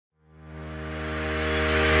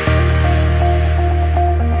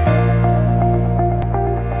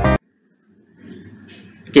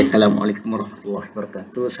Okay, Assalamualaikum warahmatullahi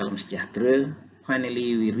wabarakatuh. Salam sejahtera.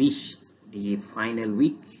 Finally, we reach the final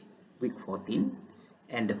week, week 14,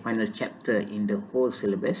 and the final chapter in the whole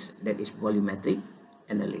syllabus, that is volumetric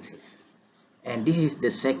analysis. And this is the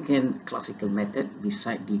second classical method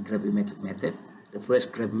beside the gravimetric method. The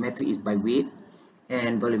first gravimetric is by weight,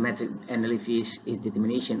 and volumetric analysis is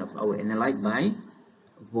determination of our analyte by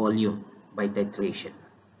volume, by titration.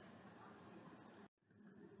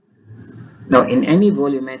 Now, in any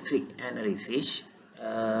volumetric analysis,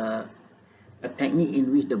 a technique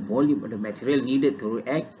in which the volume of the material needed to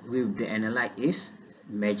react with the analyte is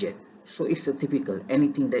measured. So it's a typical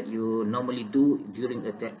anything that you normally do during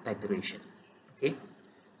a titration. Okay,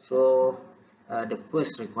 so the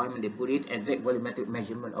first requirement they put it exact volumetric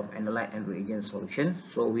measurement of analyte and reagent solution.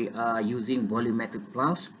 So we are using volumetric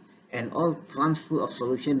plus, and all transfer of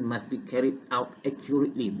solution must be carried out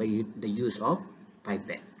accurately by the use of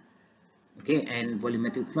pipette. Okay, and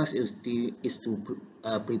volumetric plus is to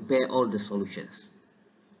prepare all the solutions.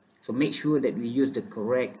 So make sure that we use the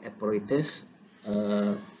correct apparatus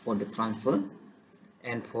for the transfer,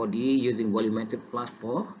 and for the using volumetric plus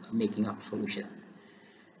for making up solution.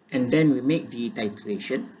 And then we make the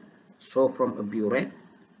titration. So from a burette,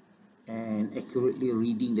 and accurately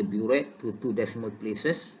reading the burette to 2 decimal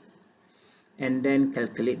places, and then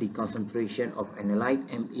calculate the concentration of analyte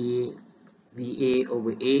Ma VA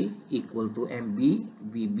over A equal to MB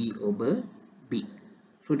VB over B.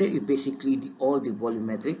 So that is basically all the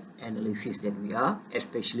volumetric analysis that we are,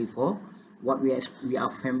 especially for what we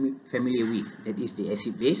are familiar with, that is the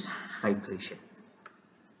acid-base titration.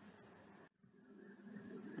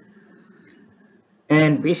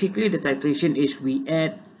 And basically the titration is we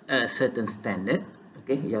add a certain standard,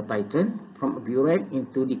 okay, your titrant from a burette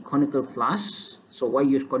into the conical flask. So why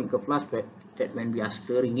use conical flask? That when we are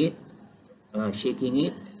stirring it, shaking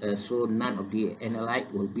it, so none of the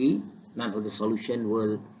none of the solution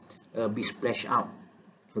will be splashed out.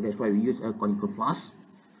 So that's why we use a conical flask.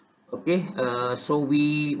 Okay, so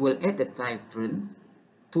we will add the titrant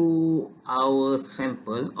to our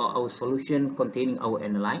sample or our solution containing our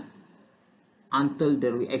analyte until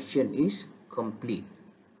the reaction is complete,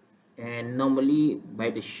 and normally by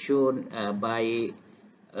the shown by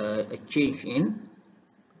a change in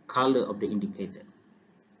color of the indicator.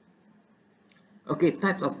 Okay,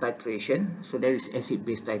 types of titration. So there is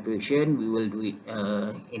acid-base titration. We will do it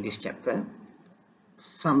in this chapter.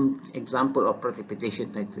 Some example of precipitation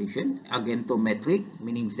titration: argentometric,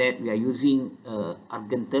 meaning that we are using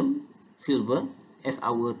argentum, silver, as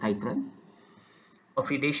our titrant.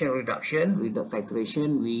 Oxidation reduction, without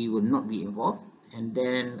titration, we will not be involved. And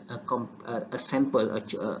then a sample,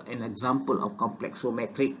 an example of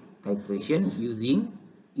complexometric titration using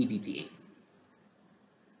EDTA.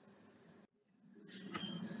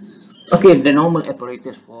 Okay, the normal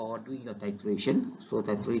apparatus for doing the titration. So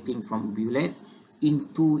titrating from bullet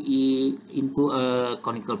into a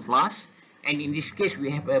conical flask, and in this case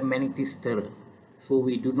we have a magnetic stirrer, so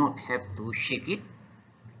we do not have to shake it.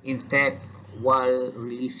 Instead, while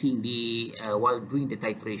releasing while doing the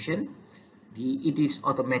titration, it is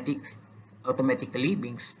automatically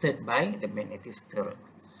being stirred by the magnetic stirrer.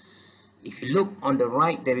 If you look on the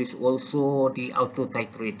right, there is also the auto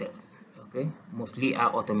titrator. Okay, mostly are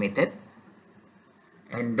automated,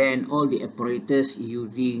 and then all the apparatus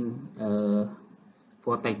using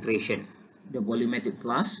for titration, the volumetric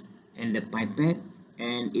flask and the pipette.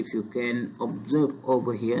 And if you can observe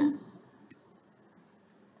over here,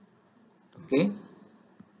 okay,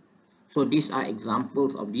 so these are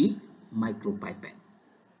examples of the micropipette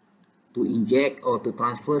to inject or to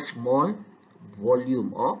transfer small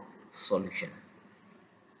volume of solution.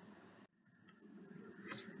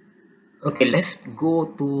 Okay, let's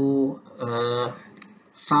go to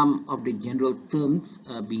some of the general terms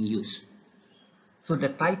being used. So the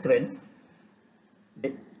titrant,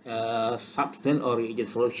 the substance or reagent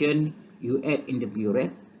solution you add in the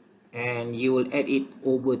burette, and you will add it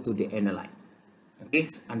over to the analyte. Okay,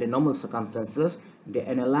 under normal circumstances, the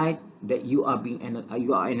analyte that you are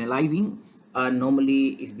analyzing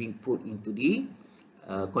normally is being put into the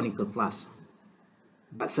conical flask.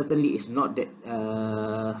 But certainly it's not that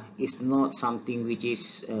it's not something which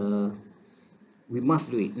is we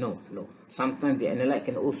must do it. No. Sometimes the analyte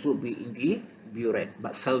can also be in the burette,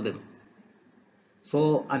 but seldom.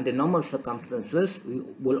 So under normal circumstances, we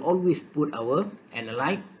will always put our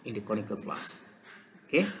analyte in the conical flask.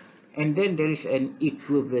 Okay, and then there is an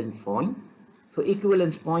equivalence point. So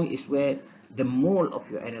equivalence point is where the mole of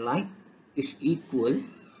your analyte is equal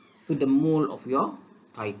to the mole of your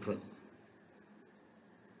titrant.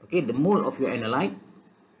 Okay, the mole of your analyte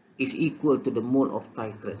is equal to the mole of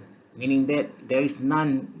titrant. meaning that there is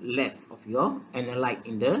none left of your analyte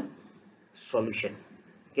in the solution.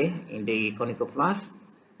 Okay, in the conical flask,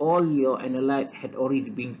 all your analyte had already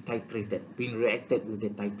been titrated, been reacted with the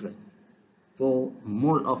titrant. So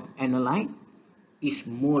mole of analyte is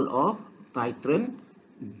mole of titrant,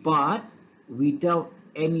 but without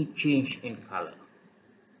any change in color.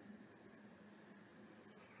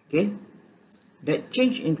 Okay, that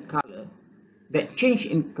change in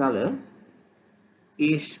color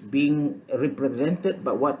is being represented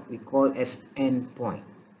by what we call as endpoint,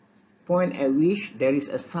 point at which there is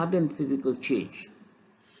a sudden physical change.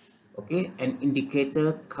 Okay, an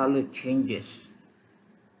indicator color changes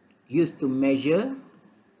used to measure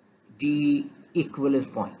the equivalence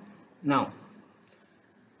point. Now,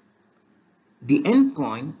 the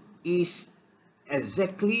endpoint is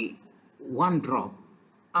exactly one drop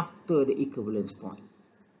after the equivalence point.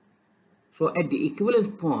 So at the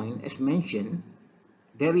equivalence point, as mentioned,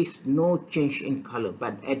 there is no change in color,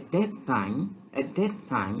 but at that time,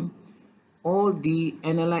 all the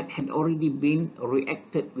analyte had already been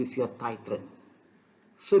reacted with your titrant.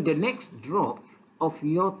 So the next drop of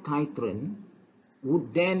your titrant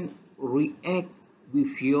would then react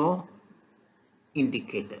with your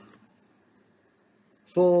indicator.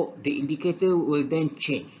 So the indicator will then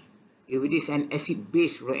change. If it is an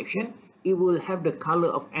acid-base reaction, it will have the color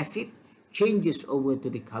of acid changes over to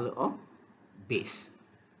the color of base.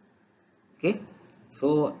 Okay,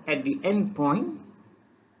 so at the end point,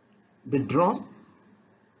 the drop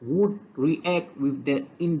would react with the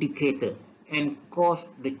indicator and cause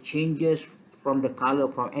the changes from the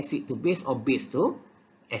color from acid to base or base to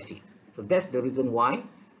acid. So that's the reason why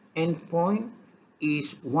endpoint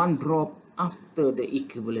is one drop after the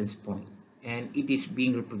equivalence point, and it is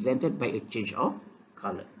being represented by a change of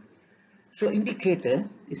color. So indicator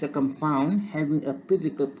is a compound having a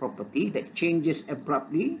physical property that changes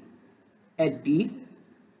abruptly at the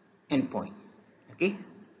endpoint. Okay,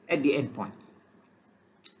 at the endpoint.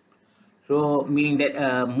 So meaning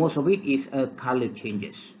that most of it is color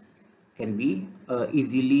changes, can be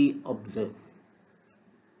easily observed.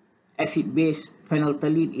 Acid-base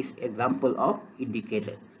phenolphthalein is example of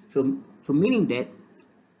indicator. So meaning that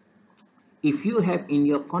if you have in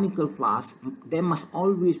your conical flask, there must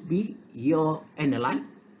always be your analyte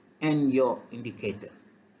and your indicator.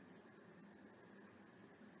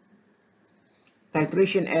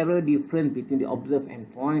 Titration error difference between the observed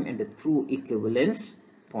endpoint and the true equivalence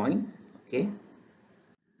point. Okay.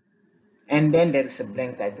 And then there is a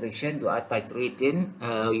blank titration. You are titrating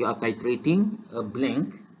a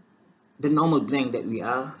blank, the normal blank that we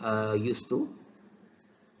are used to.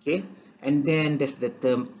 Okay, and then there's the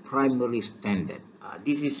term primary standard.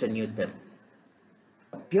 This is a new term.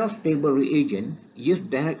 A pure stable reagent used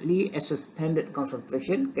directly as a standard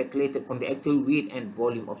concentration calculated on the actual weight and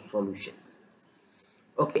volume of solution.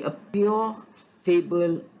 Okay, a pure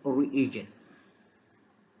stable reagent.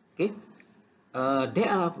 Okay, there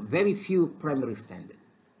are very few primary standard.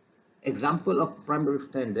 Example of primary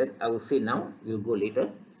standard, I will say now, we'll go later,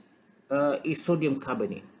 is sodium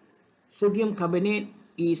carbonate. Sodium carbonate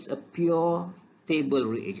is a pure stable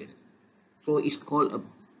reagent, so it's called a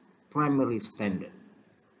primary standard.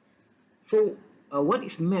 So what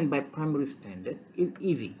is meant by primary standard is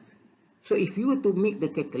easy. So if you were to make the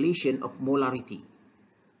calculation of molarity,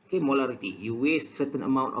 okay, molarity, you weigh certain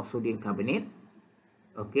amount of sodium carbonate,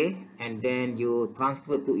 okay, and then you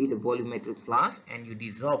transfer to it a volumetric flask and you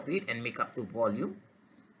dissolve it and make up the volume.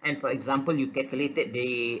 And for example, you calculated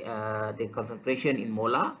the concentration in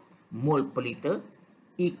mole per liter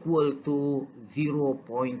equal to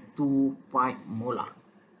 0.25 molar.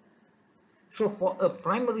 So for a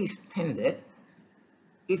primary standard,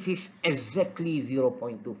 it is exactly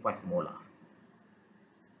 0.25 molar.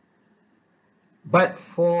 But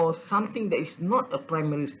for something that is not a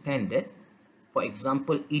primary standard, for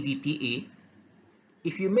example, EDTA,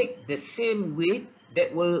 if you make the same weight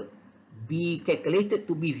that will be calculated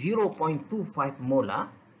to be 0.25 molar,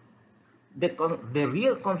 the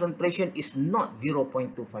real concentration is not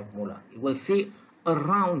 0.25 molar. It will say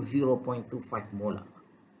around 0.25 molar.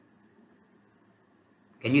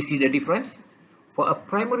 Can you see the difference? For a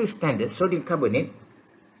primary standard, sodium carbonate,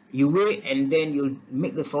 you weigh and then you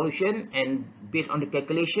make the solution, and based on the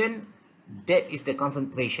calculation, that is the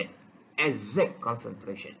concentration, exact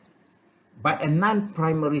concentration. But a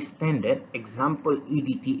non-primary standard, example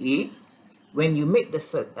EDTA, when you make the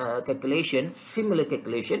calculation, similar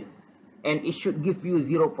calculation, and it should give you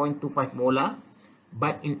 0.25 molar,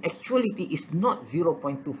 but in actuality it's not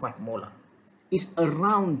 0.25 molar. It's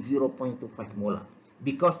around 0.25 molar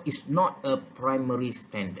because it's not a primary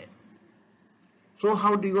standard. So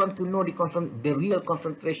how do you want to know the real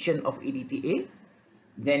concentration of EDTA?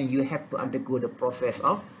 Then you have to undergo the process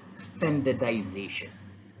of standardization.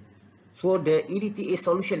 So the EDTA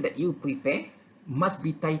solution that you prepare must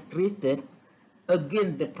be titrated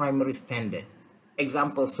against the primary standard.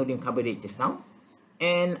 Example, sodium carbonate just now.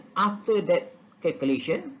 And after that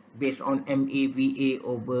calculation, based on MAVA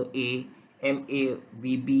over A,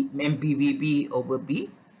 MBVB over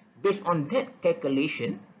B, based on that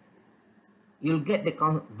calculation, you'll get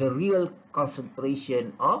the real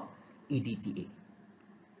concentration of EDTA.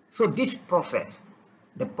 So this process,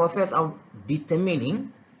 the process of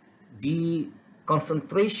determining the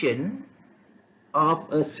concentration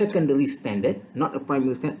of a secondary standard, not a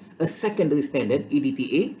primary standard, a secondary standard,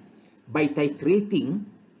 EDTA, by titrating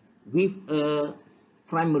with a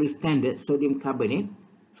primary standard, sodium carbonate.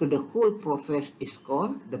 So the whole process is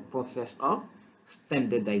called the process of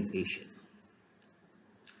standardization.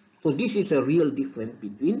 So this is a real difference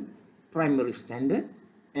between primary standard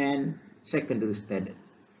and secondary standard.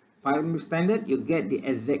 Primary standard, you get the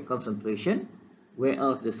exact concentration,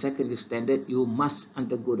 whereas the secondary standard, you must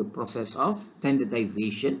undergo the process of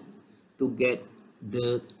standardization to get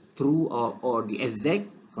the true or the exact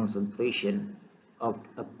concentration of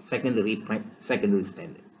a secondary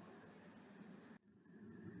standard.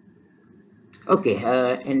 Okay,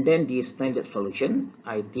 and then the standard solution,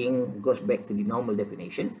 I think, goes back to the normal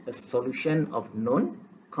definition, a solution of known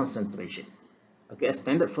concentration. Okay, a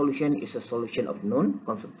standard solution is a solution of known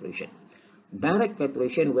concentration. Direct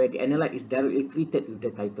titration, where the analyte is directly treated with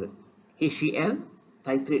the titrate. HCl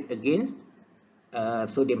titrate against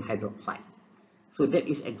sodium hydroxide. So that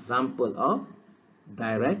is example of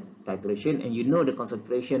direct titration, and you know the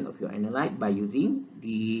concentration of your analyte by using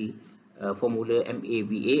the formula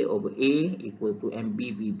MAVA over A equal to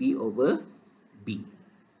MBVB over B.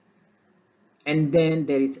 And then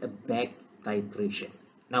there is a back titration.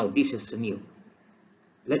 Now this is new.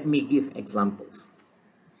 Let me give examples.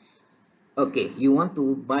 Okay, you want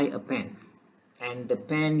to buy a pen, and the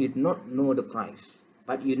pen, you do not know the price,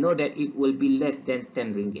 but you know that it will be less than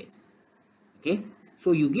 10 ringgit. Okay,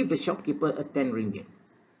 so you give the shopkeeper a 10 ringgit,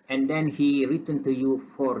 and then he return to you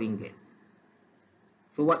 4 ringgit.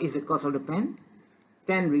 So what is the cost of the pen?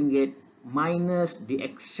 10 ringgit minus the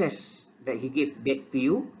excess that he gave back to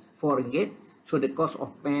you, 4 ringgit. So the cost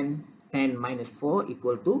of pen, 10 minus 4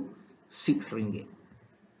 equal to 6 ringgit.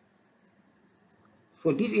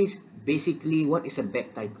 So this is basically what is a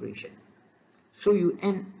back titration. So you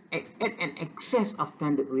add an excess of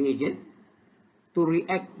standard reagent to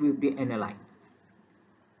react with the analyte.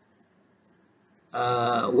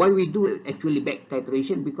 Why we do actually back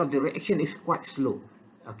titration? Because the reaction is quite slow.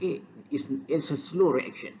 Okay, it's a slow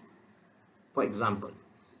reaction, for example.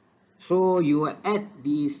 So you add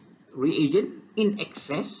this reagent in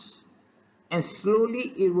excess, and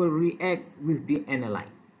slowly it will react with the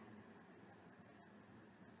analyte.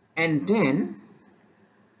 And then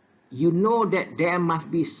you know that there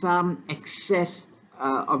must be some excess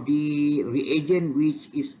of the reagent which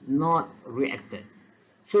is not reacted.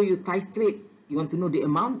 So you titrate, you want to know the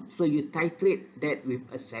amount, so you titrate that with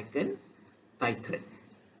a second titrate.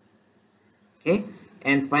 Okay,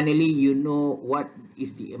 and finally you know what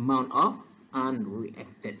is the amount of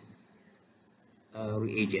unreacted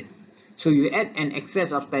reagent. So you add an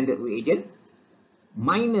excess of standard reagent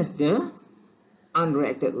minus the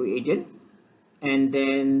unreacted reagent, and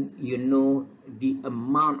then you know the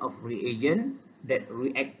amount of reagent that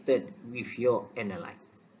reacted with your analyte.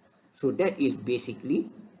 So that is basically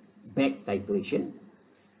back titration.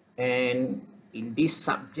 And in this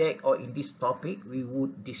subject or in this topic, we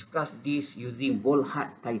would discuss this using Volhard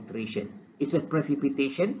titration. It's a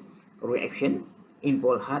precipitation reaction in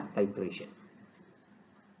Volhard titration.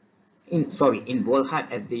 In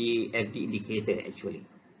Volhard as the indicator actually.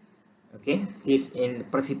 Okay, is in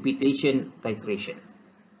precipitation titration.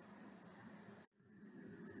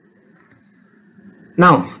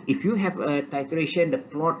 Now, if you have a titration, the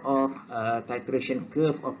plot of titration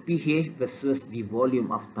curve of pH versus the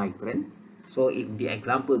volume of titrant. So, if the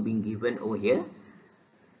example being given over here,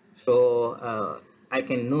 so I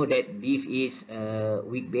can know that this is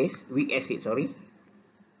weak acid, sorry.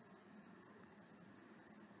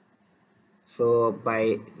 So,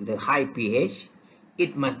 by the high pH,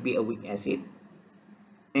 it must be a weak acid,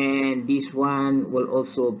 and this one will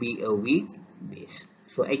also be a weak base.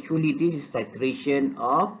 So actually this is titration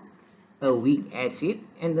of a weak acid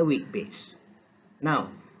and a weak base. Now,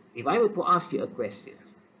 if I were to ask you a question,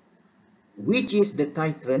 which is the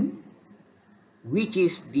titrant, which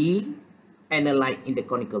is the analyte in the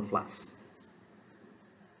conical flask?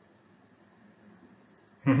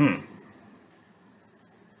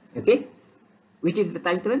 Okay, Which is the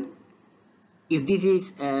titrant? If this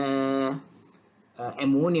is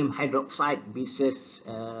ammonium hydroxide versus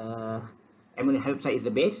ammonium hydroxide is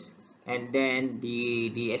the base, and then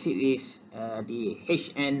the acid is the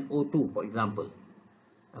HNO2, for example.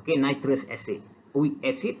 Okay, nitrous acid, weak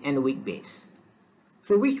acid and weak base.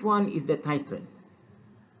 So which one is the titrant?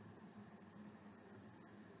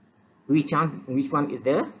 Which one is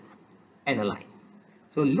the analyte?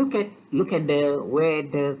 So look at the where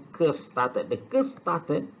the curve started. The curve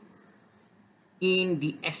started in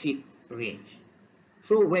the acid range.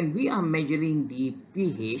 So when we are measuring the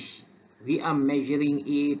pH, we are measuring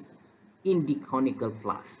it in the conical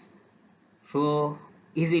flask. So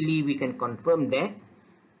easily we can confirm that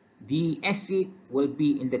the acid will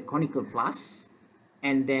be in the conical flask,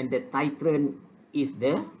 and then the titrant is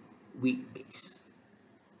the weak base.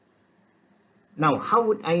 Now, how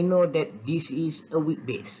would I know that this is a weak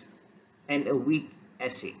base and a weak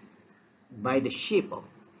acid? By the shape of.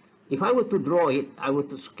 If I were to draw it, I were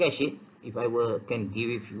to sketch it. If I can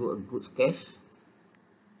give you a good sketch.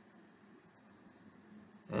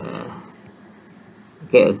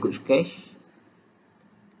 Okay, a good sketch.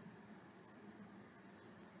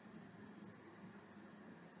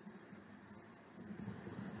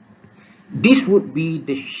 This would be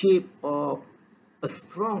the shape of a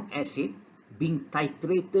strong acid being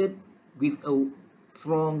titrated with a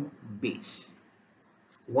strong base.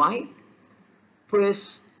 Why?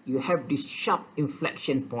 First, you have this sharp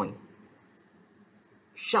inflection point.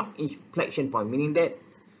 Sharp inflection point, meaning that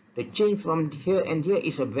the change from here and here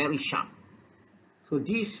is a very sharp. So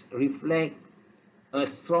this reflects a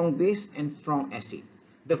strong base and strong acid.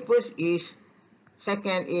 The first is,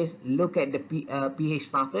 second is, look at the pH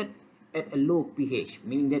started at a low pH,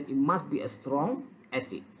 meaning that it must be a strong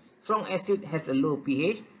acid. Strong acid has a low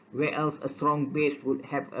pH, whereas a strong base would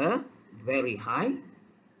have a very high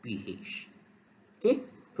pH. Okay,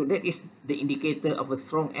 so that is the indicator of a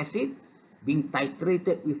strong acid being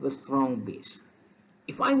titrated with a strong base.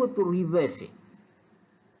 If I were to reverse it,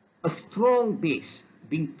 a strong base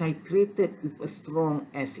being titrated with a strong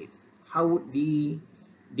acid, how would the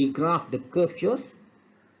graph, the curve shows?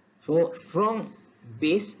 So strong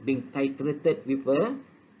base being titrated with a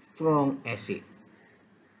strong acid.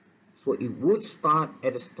 So it would start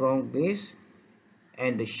at a strong base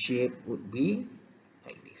and the shape would be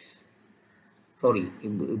like this. Sorry, it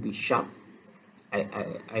would be sharp.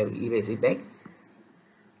 I'll erase it back.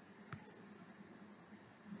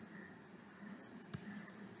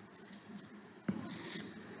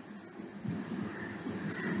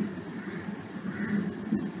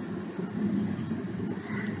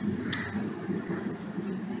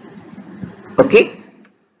 Okay,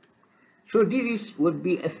 so this would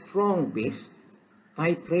be a strong base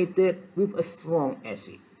titrated with a strong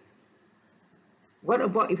acid. What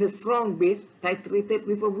about if a strong base titrated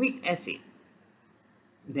with a weak acid?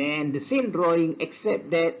 Then the same drawing,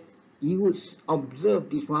 except that you would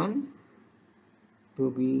observe this one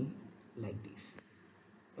to be like this.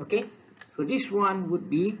 Okay, so this one would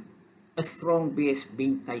be a strong base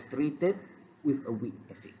being titrated with a weak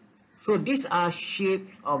acid. So these are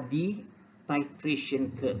shapes of the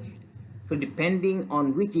titration curve. So depending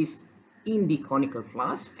on which is in the conical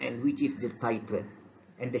flask and which is the titrant,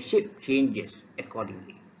 and the shape changes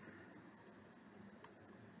accordingly.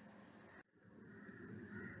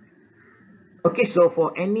 Okay, so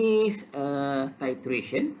for any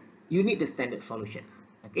titration, you need the standard solution.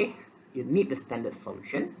 Okay, you need the standard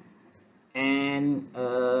solution, and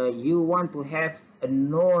you want to have a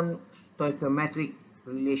known stoichiometric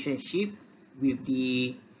relationship with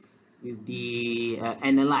the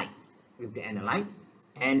analyte,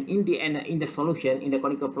 and in the solution, in the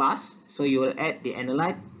conical flask, so you will add the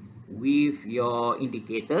analyte with your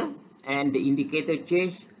indicator, and the indicator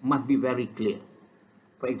change must be very clear.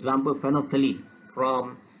 For example, phenolphthalein,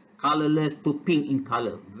 from colorless to pink in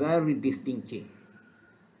color, very distinct change.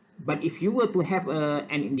 But if you were to have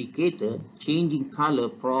an indicator changing color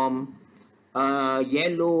from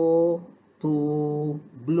yellow to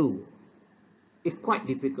blue, it's quite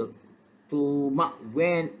difficult to mark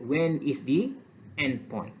when is the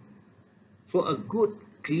endpoint. So a good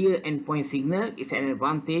clear endpoint signal is an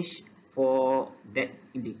advantage for that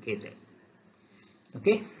indicator.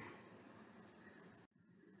 Okay.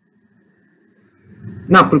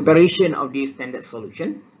 Now, preparation of the standard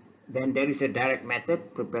solution. Then there is a direct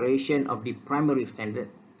method, preparation of the primary standard,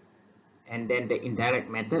 and then the indirect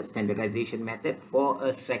method, standardization method for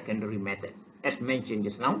a secondary method. As mentioned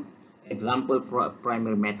just now, example for a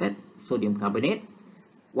primary method, sodium carbonate.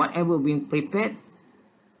 Whatever being prepared,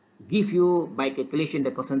 give you by calculation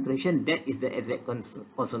the concentration, that is the exact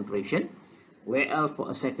concentration. Whereas for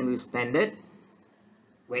a secondary standard,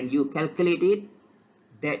 when you calculate it,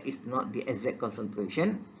 that is not the exact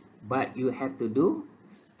concentration, but you have to do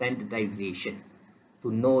standardization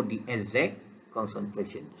to know the exact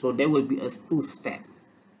concentration. So there will be a two-step: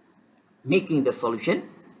 making the solution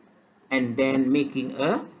and then making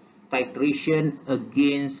a titration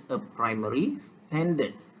against a primary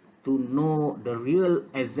standard to know the real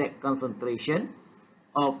exact concentration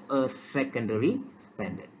of a secondary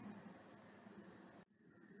standard.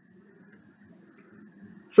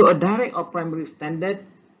 So a direct or primary standard,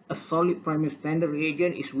 a solid primary standard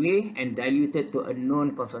reagent is weighed and diluted to a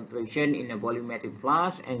known concentration in a volumetric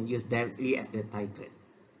flask and used directly as the titrate.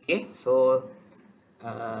 Okay, so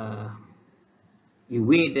you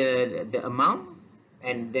weigh the amount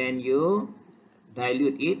and then you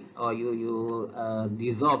dilute it, or you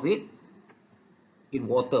dissolve it in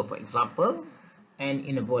water, for example, and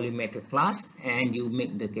in a volumetric flask, and you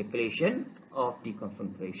make the calculation of the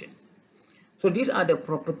concentration. So these are the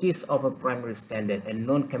properties of a primary standard: and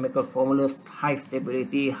known chemical formulas, high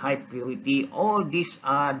stability, high purity. All these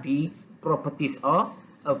are the properties of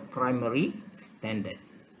a primary standard.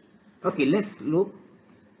 Okay, let's look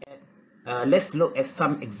at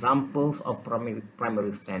some examples of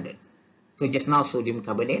primary standard. So just now sodium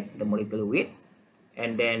carbonate, the molecular weight,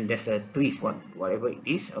 and then there's a three one, whatever it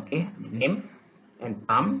is, okay, the name, and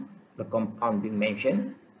PAM, the compound being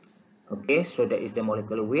mentioned. Okay, so that is the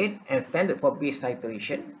molecular weight. And standard for base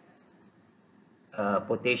titration,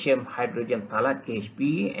 potassium hydrogen phthalate,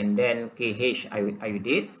 KHP, and then KH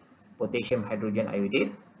iodate, potassium hydrogen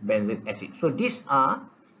iodate, benzoic acid. So these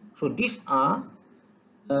are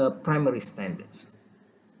primary standards.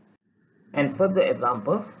 And further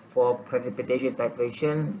examples for precipitation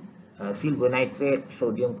titration: silver nitrate,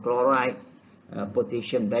 sodium chloride,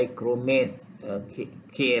 potassium dichromate,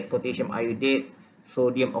 potassium iodate,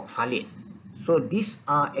 sodium oxalate. So these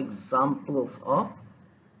are examples of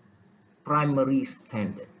primary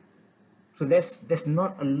standard. So there's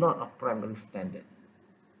not a lot of primary standard.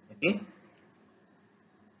 Okay.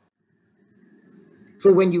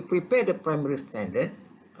 So when you prepare the primary standard,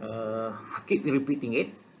 I keep repeating it.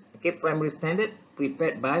 Okay, primary standard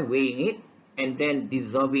prepared by weighing it and then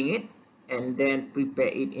dissolving it and then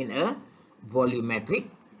prepare it in a volumetric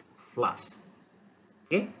flask.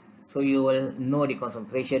 Okay, so you will know the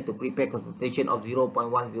concentration. To prepare concentration of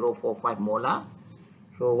 0.1045 molar.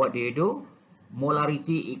 So what do?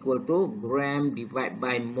 Molarity equal to gram divided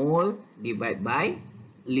by mole divided by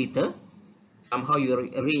liter. Somehow you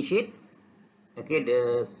arrange it. Okay,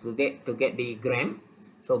 to get the gram.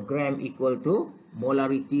 So gram equal to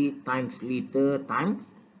molarity times liter times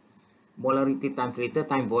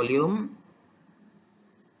volume.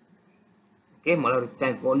 Okay, molarity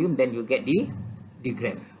times volume, then you get the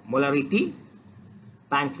gram. Molarity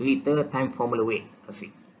times liter times formula weight.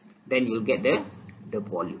 Then you'll get the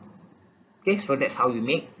volume. Okay, so that's how you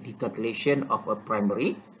make the calculation of a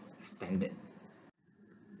primary standard.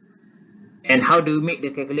 And how do you make the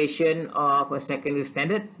calculation of a secondary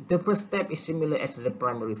standard? The first step is similar as the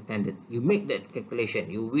primary standard. You make that calculation.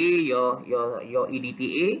 You weigh your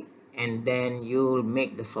EDTA and then you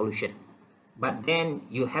make the solution. But then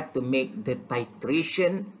you have to make the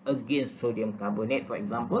titration against sodium carbonate, for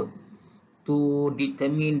example, to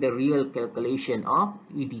determine the real calculation of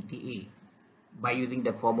EDTA by using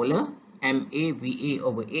the formula MAVA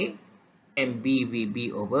over A,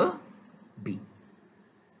 MBVB over B.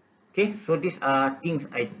 Okay, so these are things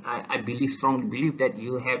I strongly believe that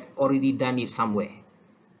you have already done it somewhere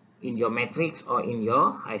in your matrix or in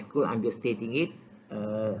your high school. I'm just stating it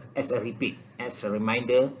as a repeat, as a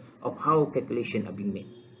reminder of how calculations are being made.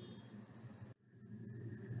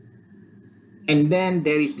 And then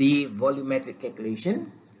there is the volumetric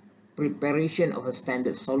calculation, preparation of a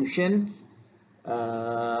standard solution.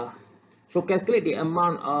 So calculate the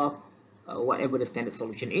amount of whatever the standard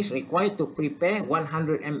solution is required to prepare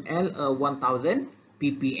 100 ml 1000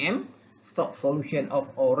 ppm stock solution of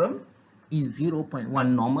aurum in 0.1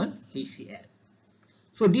 normal HCl.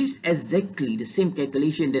 So this is exactly the same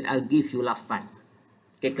calculation that I gave you last time.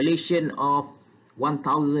 Calculation of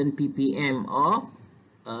 1000 ppm of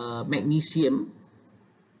magnesium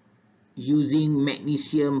using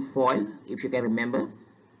magnesium foil, if you can remember,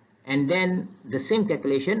 and then the same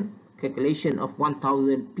calculation of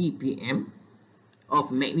 1000 ppm of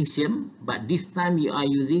magnesium, but this time you are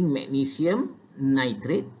using magnesium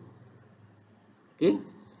nitrate. Okay,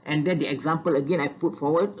 and then the example again I put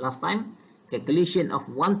forward last time, calculation of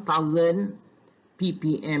 1000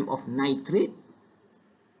 ppm of nitrate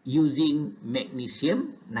using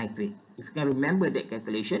magnesium nitrate. If you can remember that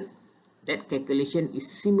calculation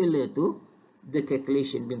is similar to the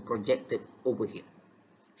calculation being projected over here.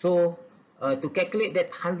 So To calculate that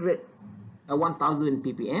 1000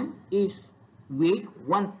 ppm is with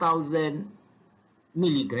 1000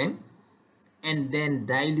 milligram, and then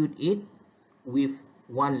dilute it with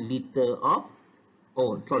 1 liter of,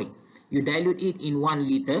 you dilute it in 1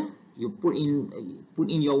 liter. You put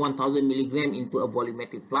in your 1000 milligram into a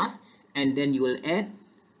volumetric flask, and then you will add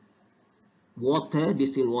water,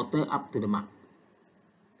 distilled water, up to the mark.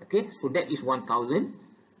 Okay, so that is 1000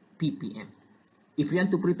 ppm. If you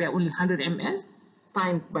want to prepare only 100 ml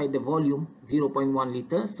times by the volume 0.1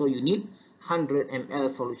 liter, so you need 100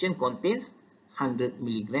 ml solution contains 100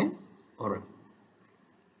 milligram oil.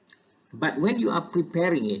 But when you are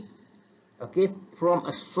preparing it, okay, from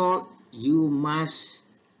a salt, you must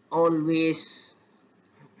always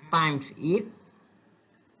times it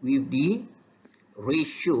with the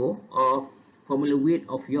ratio of formula weight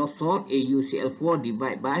of your salt, AuCl4,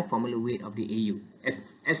 divided by formula weight of the Au.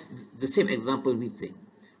 As the same example we say.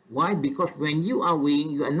 Why? Because when you are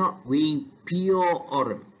weighing, you are not weighing pure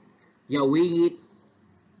aurum. You are weighing it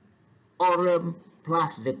aurum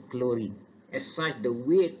plus the chlorine. As such, the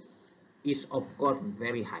weight is of course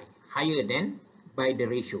very high, higher than by the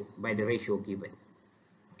ratio given.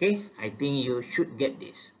 Okay, I think you should get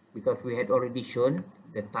this because we had already shown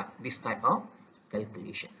this type of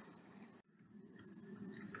calculation.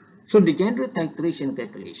 So the general titration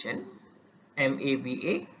calculation,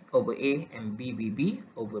 MAVA over A and BBB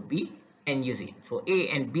over B, and use it. So A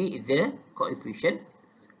and B is the coefficient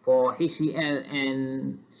for HCl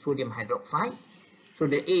and sodium hydroxide. So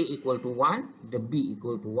the A equal to 1, the B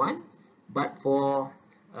equal to 1. But for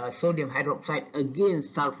sodium hydroxide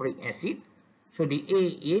against sulfuric acid, so the A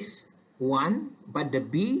is 1, but the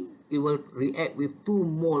B, it will react with 2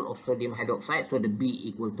 mole of sodium hydroxide, so the B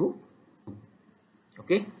equal to 2.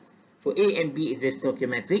 Okay, so A and B is the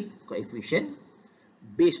stoichiometric coefficient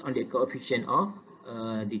based on the coefficient of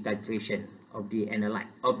the titration of the analyte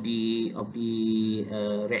of the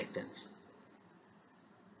reactants.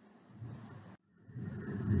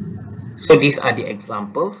 So these are the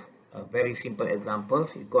examples, very simple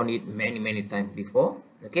examples. You've gone it many times before.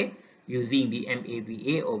 Okay, using the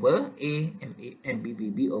MAVA over A, and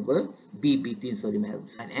BBB over B between sodium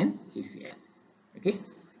hydroxide and HCl. Okay,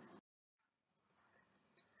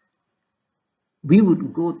 we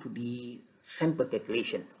would go to the sample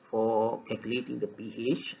calculation for calculating the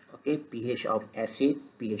pH. Okay, pH of acid,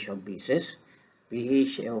 pH of bases,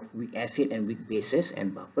 pH of weak acid and weak bases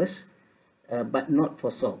and buffers, but not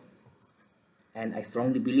for salt. And I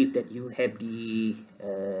strongly believe that you have the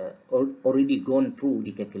already gone through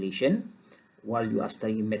the calculation while you are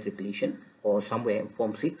studying matriculation or somewhere in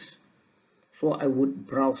Form 6. So I would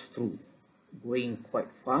browse through, going quite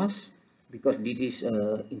fast because this is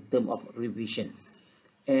in terms of revision.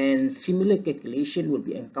 And similar calculation will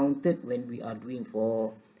be encountered when we are doing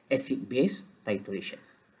for acid-base titration.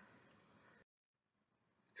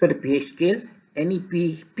 So the pH scale, any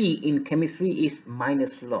P in chemistry is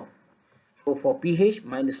minus log. So for pH,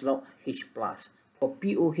 minus log H plus. For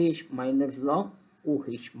POH, minus log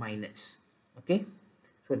OH minus. Okay,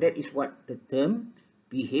 so that is what the term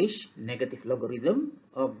pH, negative logarithm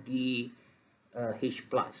of the H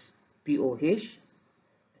plus. POH,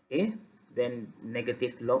 okay, then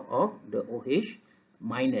negative log of the OH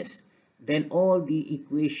minus. Then all the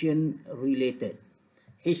equation related.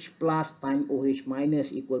 H plus times OH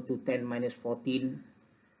minus equal to 10 minus 14.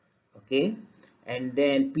 Okay, and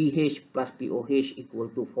then pH plus POH equal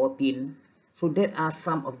to 14. So that are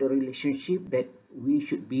some of the relationship that we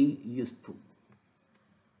should be used to.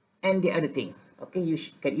 And the other thing, okay,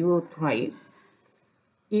 can you try it?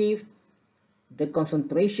 If the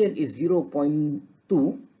concentration is 0.2,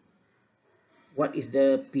 what is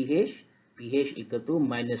the pH? pH equal to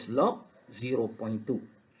minus log 0.2.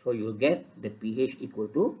 So you will get the pH equal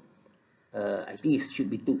to, I think it should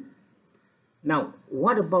be 2. Now,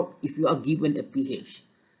 what about if you are given a pH?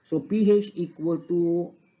 So pH equal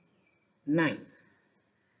to 9.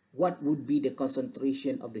 What would be the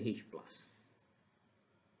concentration of the H plus?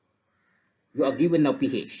 You are given now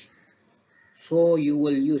pH. So you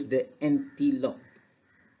will use the anti-log.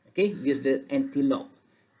 Okay, use the anti-log.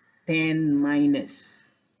 10 minus.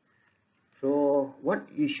 So what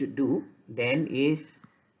you should do then is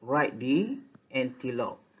write the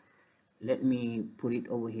anti-log. Let me put it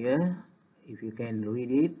over here. If you can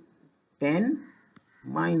read it, 10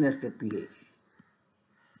 minus the pH.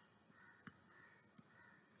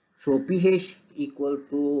 So pH equal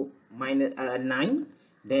to minus 9,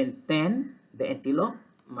 then 10, the anti-log,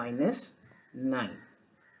 minus 9.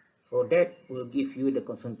 So that will give you the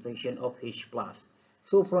concentration of H plus.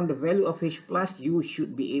 So from the value of H plus, you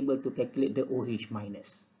should be able to calculate the OH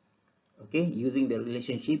minus. Okay, using the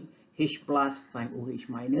relationship H plus times OH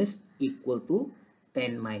minus equal to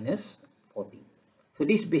 10 minus 14. So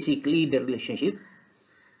this is basically the relationship.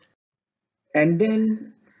 And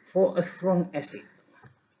then for a strong acid,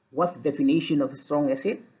 what's the definition of a strong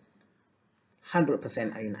acid?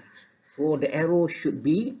 100% ionized. So the arrow should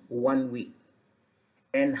be 1 weak.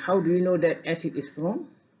 And how do you know that acid is strong?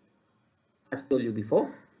 I've told you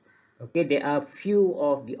before. Okay, there are few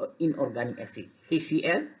of the inorganic acid: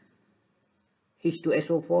 HCl,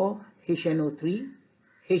 H2SO4, HNO3,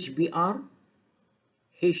 HBr,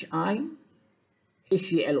 HI,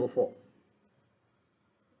 HClO4.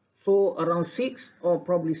 So around 6 or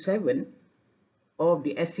probably 7 of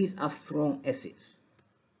the acids are strong acids.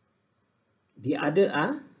 The other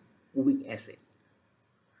are weak acid.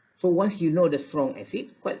 So once you know the strong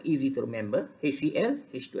acid, quite easy to remember: HCl,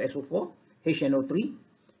 H2SO4, HNO3,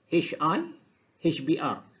 HI,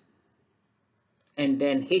 HBr, and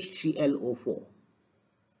then HClO4.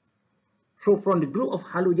 So from the group of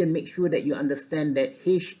halogen, make sure that you understand that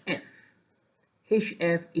HF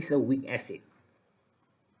is a weak acid.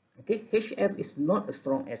 Okay, HF is not a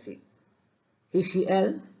strong acid.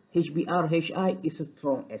 HCl, HBr, HI is a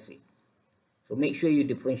strong acid. So make sure you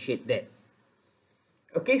differentiate that.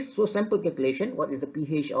 Okay, so sample calculation. What is the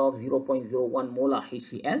pH of 0.01 molar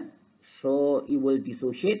HCl? So it will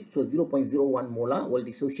dissociate. So 0.01 molar will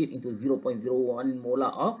dissociate into 0.01 molar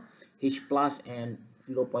of H plus and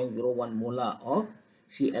 0.01 molar of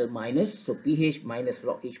Cl minus. So pH minus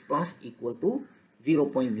log H plus equal to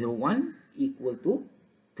 0.01 equal to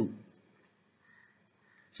 2.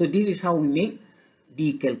 So this is how we make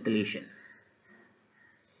the calculation.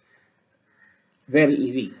 Very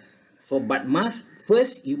easy. So but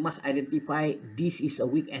first you must identify this is a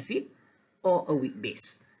weak acid or a weak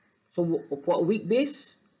base. So for a weak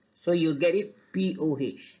base, so you get it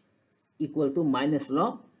POH equal to minus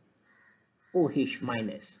log OH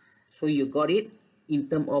minus. So you got it in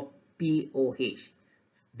terms of POH.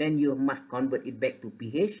 Then you must convert it back to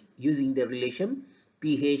pH using the relation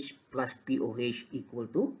pH plus POH equal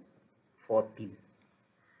to 14.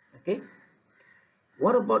 Okay.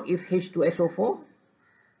 What about if H2SO4?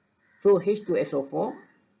 So H2SO4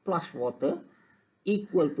 plus water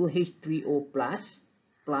equal to H3O plus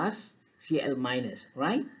Cl minus,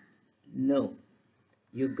 right? No,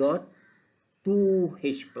 you got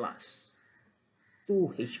 2H plus.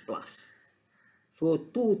 So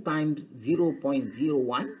 2 times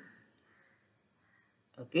 0.01.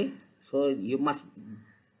 Okay, so you must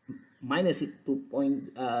minus it to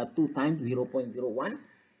 2 times 0.01,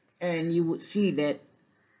 and you would see that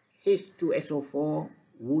H2SO4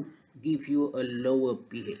 would give you a lower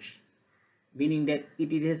pH, meaning that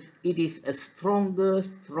it is a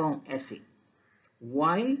strong acid.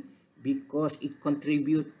 Why? Because it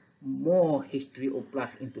contributes more H3O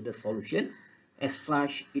plus into the solution. As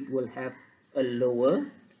such, it will have a lower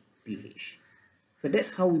pH. So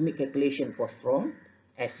that's how we make calculation for strong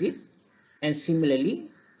acid, and similarly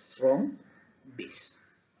strong base.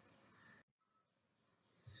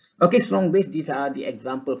 Okay, strong base, these are the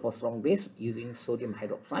example for strong base using sodium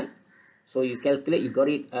hydroxide. So you calculate, you got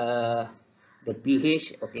it, the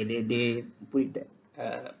pH. Okay, they put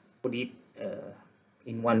it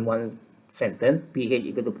in one sentence: pH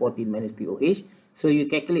equal to 14 minus POH. So you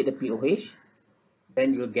calculate the POH,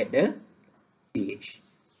 then you'll get the pH.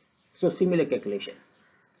 So similar calculation.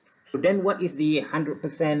 So then what is the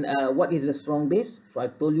 100%, what is the strong base? So I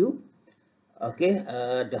told you, okay,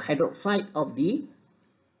 the hydroxide of the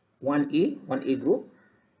 1A group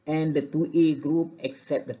and the 2A group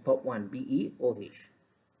except the top one,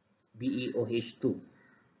 BeOH2.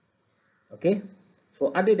 Okay,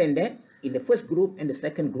 so other than that, in the first group and the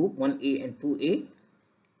second group, 1A and 2A,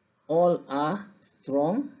 all are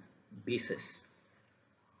strong bases.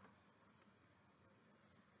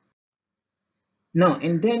 Now,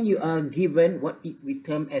 and then you are given what we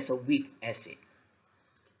term as a weak acid.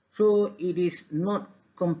 So it is not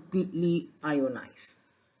completely ionized.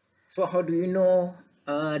 So how do you know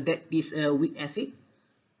that is a weak acid?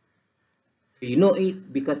 So you know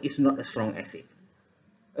it because it's not a strong acid.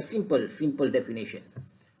 A simple definition.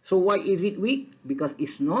 So why is it weak? Because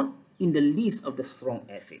it's not in the list of the strong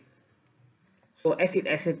acid. So acid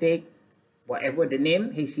acetate, whatever the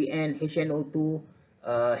name, HCN, HNO2,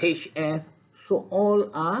 HF, so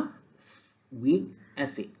all are weak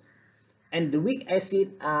acid. And the weak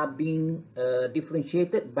acid are being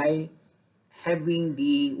differentiated by having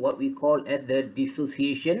the what we call as the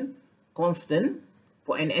dissociation constant.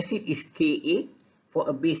 For an acid is Ka, for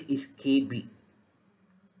a base is Kb.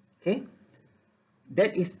 Okay,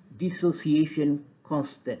 that is dissociation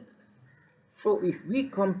constant. So if we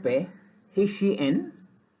compare HCN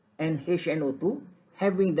and HNO2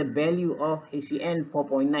 having the value of HCN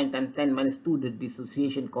 4.9 times 10 minus 2, the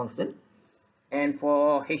dissociation constant, and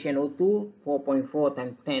for HNO2 4.4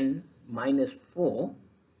 times 10 minus 4.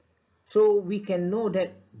 So we can know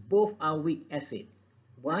that both are weak acid.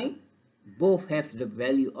 Why? Both have the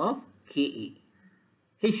value of Ka.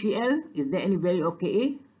 HCl, is there any value of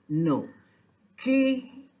Ka? No. K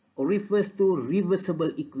refers to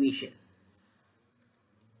reversible equation,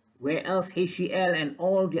 whereas HCl and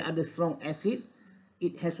all the other strong acids,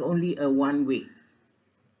 it has only a one way.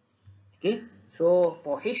 Okay, so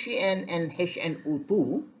for HCN and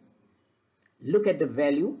HNO2, look at the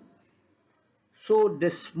value. So the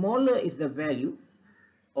smaller is the value,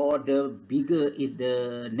 or the bigger is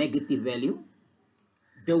the negative value,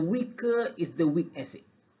 the weaker is the weak acid.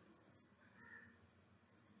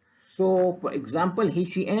 So for example,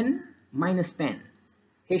 HCN minus 10,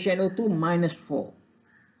 HNO2 minus 4.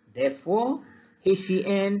 Therefore,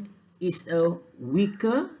 HCN is a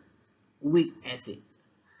weaker weak acid,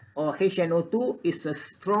 or HNO2 is a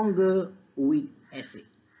stronger weak acid,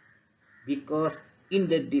 because in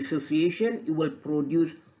the dissociation it will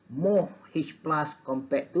produce more H plus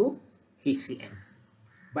compared to HCN,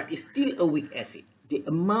 but it's still a weak acid. The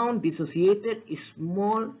amount dissociated is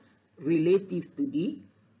small relative to the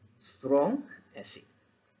strong acid.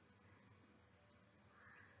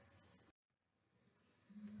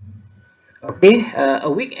 Okay, a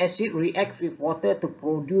weak acid reacts with water to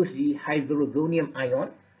produce the hydrozonium ion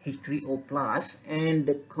H3O plus and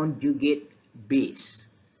the conjugate base.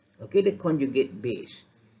 Okay, the conjugate base.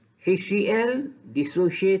 HCl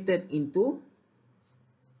dissociated into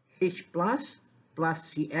H plus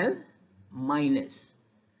Cl minus.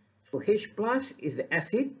 So H plus is the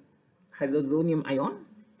acid hydrozonium ion,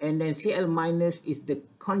 and then Cl minus is the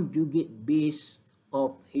conjugate base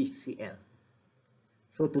of HCl.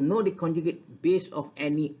 So to know the conjugate base of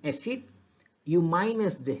any acid, you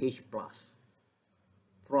minus the H plus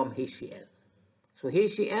from HCl. So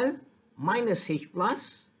HCl minus H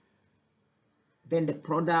plus, then the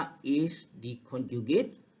product is the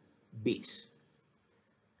conjugate base.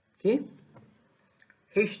 Okay,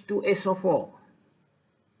 H2SO4.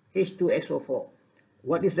 H2SO4.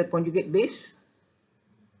 What is the conjugate base?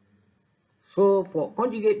 So for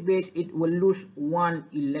conjugate base, it will lose one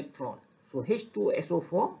electron. So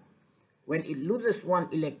H2SO4, when it loses one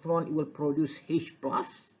electron, it will produce H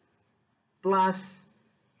plus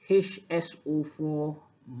HSO4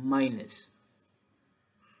 minus.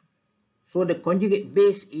 So the conjugate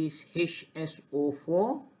base is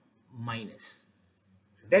HSO4 minus.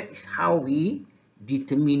 That is how we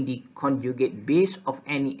determine the conjugate base of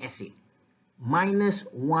any acid. Minus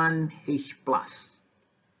 1 H plus.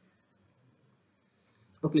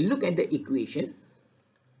 Okay, look at the equation.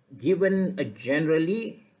 Given a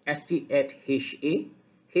generally acid at HA,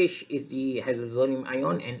 H is the hydrozonium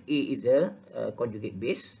ion and A is the conjugate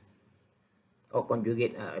base, or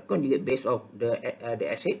conjugate base of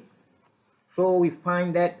the acid. So we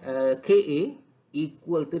find that Ka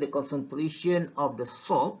equal to the concentration of the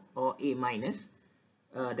salt, or A minus,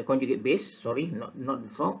 the conjugate base, sorry, not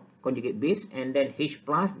the salt, conjugate base, and then H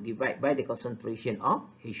plus divided by the concentration of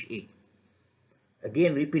HA.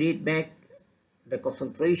 Again, repeat it back. The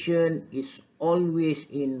concentration is always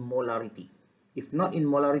in molarity. If not in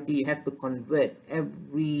molarity, you have to convert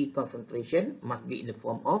every concentration, must be in the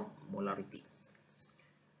form of molarity.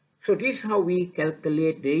 So this is how we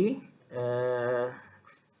calculate the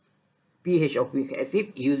pH of weak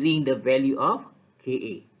acid using the value of Ka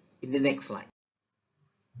in the next slide.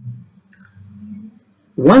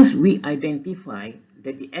 Once we identify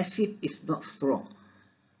that the acid is not strong,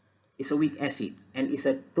 it's a weak acid, and it's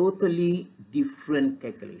a totally different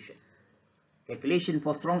calculation. Calculation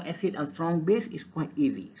for strong acid and strong base is quite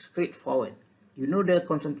easy, straightforward. You know the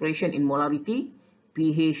concentration in molarity,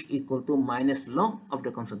 pH equal to minus log of the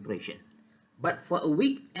concentration. But for a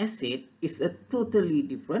weak acid, it's a totally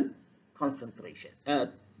different concentration,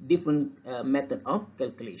 different method of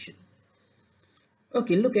calculation.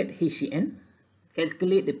 Okay, look at HCN.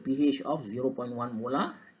 Calculate the pH of 0.1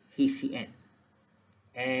 molar HCN.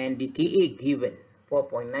 And the Ka given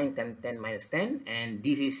 4.9 times 10 minus 10, and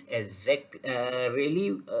this is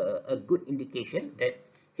really a good indication that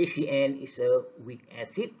HCN is a weak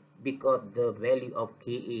acid because the value of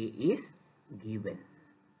Ka is given.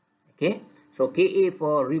 Okay, so Ka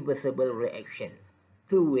for reversible reaction,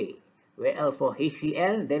 two-way, whereas for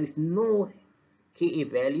HCl there is no Ka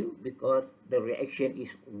value because the reaction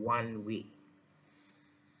is one way.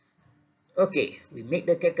 Okay, we make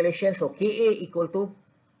the calculation. So Ka equal to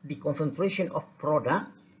the concentration of product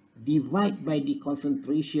divided by the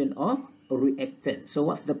concentration of reactant. So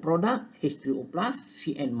what's the product? H3O plus,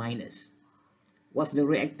 Cn minus. What's the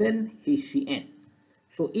reactant? HCN.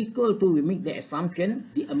 So equal to, we make the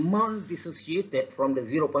assumption, the amount dissociated from the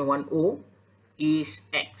 0.10 is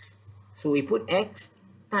X. So we put X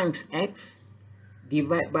times X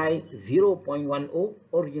divided by 0.10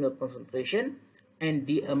 original concentration and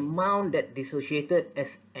the amount that dissociated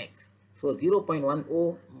as X. So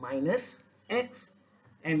 0.10 minus X,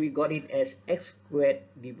 and we got it as X squared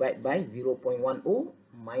divided by 0.10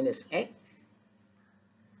 minus X.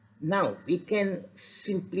 Now we can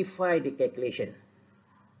simplify the calculation.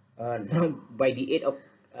 Now by the aid of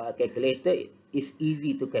calculator, it's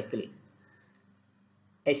easy to calculate.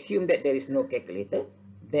 Assume that there is no calculator,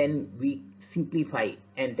 then we simplify it,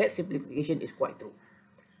 and that simplification is quite true.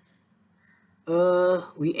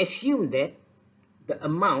 We assume that the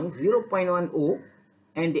amount 0.10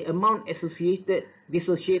 and the amount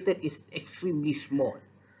dissociated is extremely small.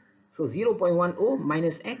 So 0.10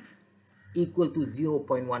 minus X equal to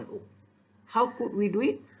 0.10. How could we do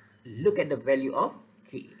it? Look at the value of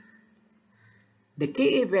Ka. The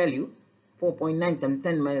Ka value, 4.9 times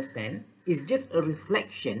 10 minus 10, is just a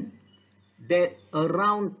reflection that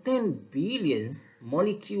around 10 billion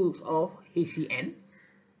molecules of HCN,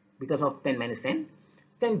 because of 10 minus 10,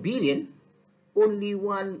 10 billion, only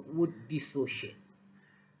one would dissociate.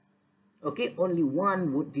 Okay, only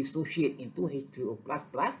one would dissociate into H3O plus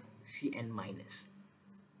plus Cn minus.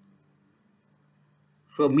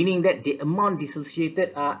 So meaning that the amount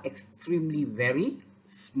dissociated are extremely very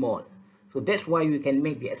small. So that's why we can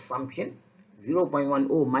make the assumption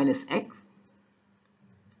 0.10 minus X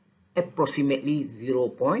approximately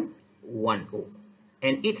 0.10,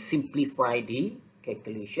 and it simplify the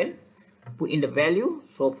calculation. Put in the value,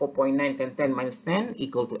 so 4.9 times 10 minus 10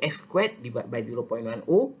 equal to X squared divided by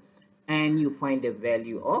 0.10, and you find the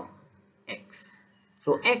value of X.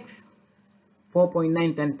 So X,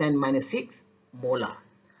 4.9 times 10 minus 6 molar.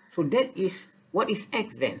 So that is, what is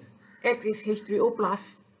X then? X is H3O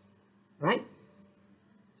plus, right?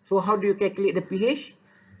 So how do you calculate the pH?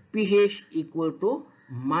 pH equal to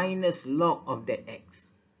minus log of that X.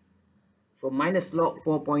 So minus log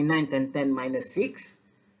 4.9 times 10 minus 6.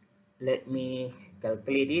 Let me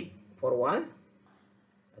calculate it for a while.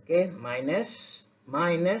 Okay, minus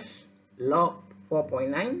log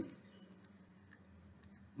 4.9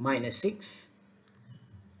 minus 6,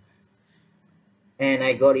 and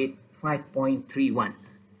I got it 5.31.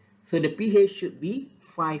 So the pH should be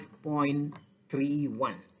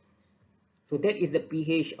 5.31. So that is the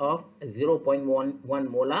pH of 0.11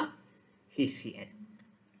 molar HCl.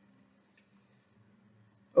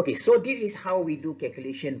 Okay, so this is how we do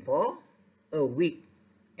calculation for a weak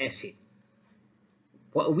acid.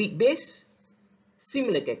 For a weak base,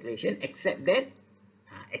 similar calculation, except that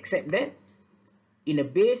in a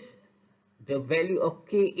base, the value of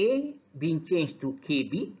Ka being changed to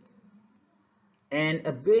Kb, and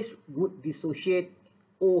a base would dissociate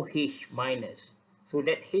OH minus. So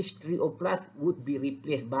that H3O plus would be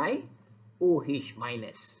replaced by OH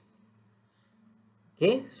minus.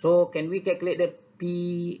 Okay, so can we calculate the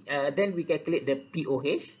then we calculate the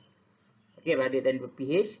POH, okay, rather than the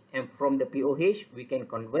pH, and from the POH we can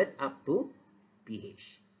convert up to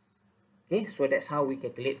pH. Okay, so that's how we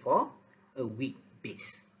calculate for a weak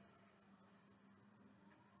base.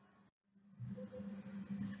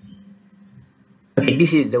 Okay,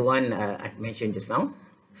 this is the one I mentioned just now.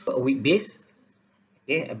 So a weak base,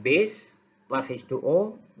 okay, a base plus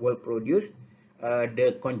H2O will produce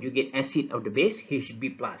the conjugate acid of the base,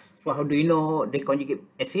 Hb plus. So how do you know the conjugate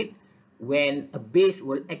acid? When a base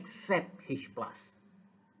will accept H plus.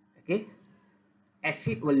 Okay,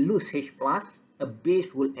 acid will lose H plus, a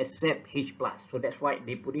base will accept H plus. So that's why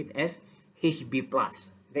they put it as Hb plus.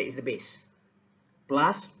 That is the base.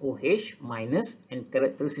 Plus OH minus, and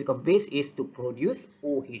characteristic of base is to produce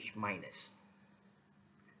OH minus.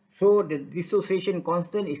 So the dissociation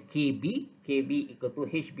constant is Kb. Kb equal to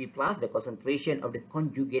Hb plus, the concentration of the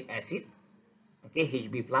conjugate acid. Okay,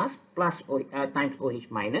 Hb plus times OH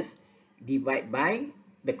minus divided by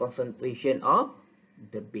the concentration of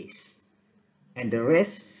the base. And the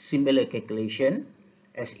rest similar calculation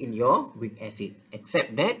as in your weak acid,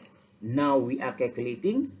 except that now we are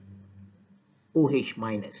calculating OH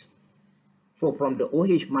minus. So from the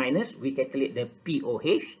OH minus we calculate the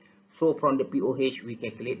POH. So from the POH we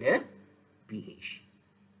calculate the pH.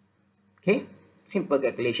 Okay, simple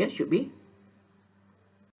calculation should be.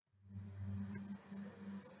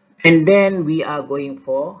 And then we are going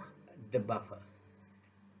for the buffer.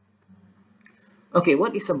 Okay,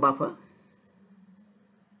 what is a buffer?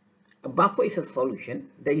 A buffer is a solution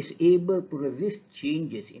that is able to resist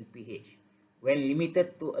changes in pH when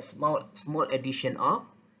limited to a small addition of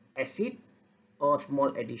acid or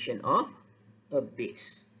small addition of a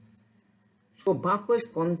base. So buffers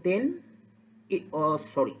contain it, or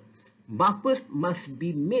sorry, buffers must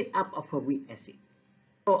be made up of a weak acid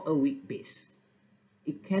or a weak base.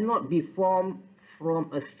 It cannot be formed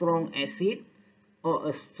from a strong acid or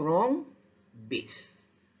a strong base.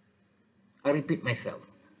 I repeat myself.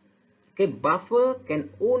 Okay, buffer can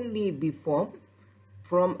only be formed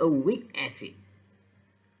from a weak acid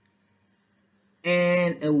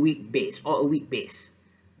and a weak base, or a weak base,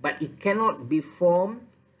 but it cannot be formed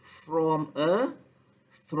from a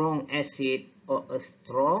strong acid or a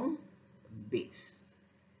strong base.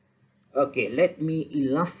 Okay, let me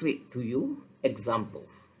illustrate to you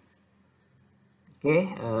examples.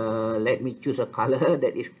 Okay, let me choose a color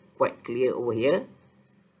that is quite clear over here.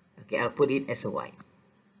 Okay, I'll put it as a white.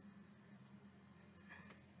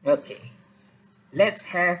 Okay, let's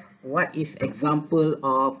have what is example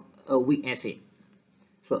of a weak acid.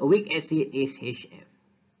 So a weak acid is HF.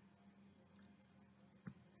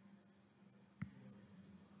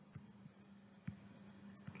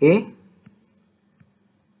 Okay,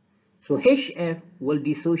 so HF will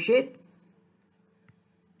dissociate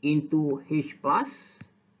into H plus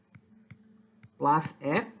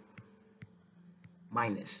F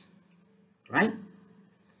minus, right?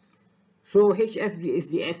 So HF is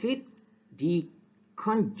the acid, the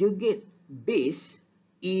conjugate base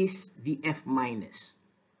is the F minus.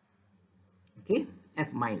 Okay,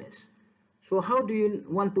 F minus. So how do you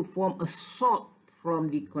want to form a salt from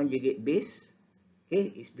the conjugate base?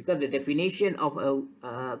 Okay, it's because the definition of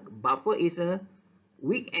a buffer is a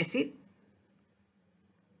weak acid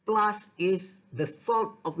plus is the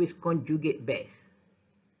salt of its conjugate base.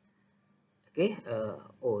 Okay,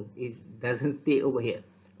 oh, it doesn't stay over here.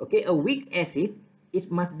 Okay, a weak acid, it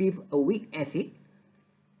must be a weak acid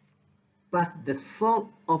plus the salt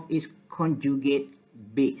of its conjugate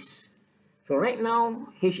base. So right now,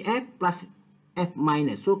 HF plus F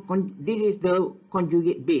minus. So this is the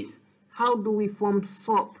conjugate base. How do we form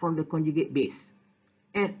salt from the conjugate base?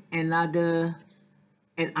 Add another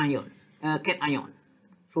cation.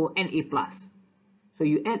 So Na plus. So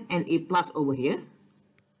you add Na plus over here.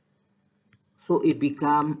 So it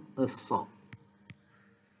becomes a salt.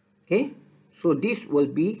 Okay. So this will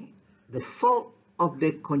be the salt of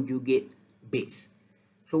the conjugate base.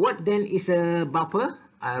 So what then is a buffer?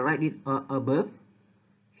 I write it above.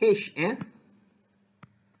 HF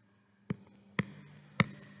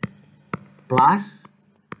plus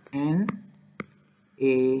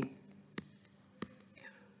NaF.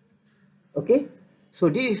 Okay, so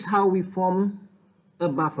this is how we form a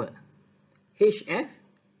buffer. HF,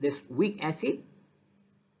 this weak acid,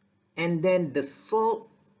 and then the salt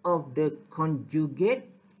of the conjugate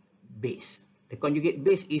base. The conjugate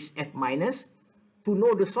base is F minus. To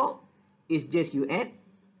know the salt, is just you add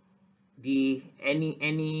the any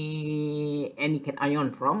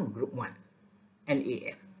cation from group 1,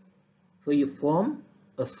 NaF. So you form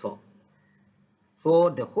a salt. So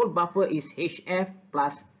the whole buffer is HF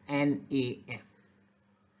plus NaF.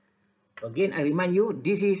 Again, I remind you,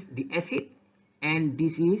 this is the acid and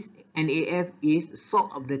this is NaF is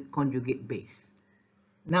salt of the conjugate base.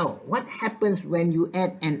 Now, what happens when you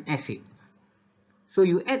add an acid? So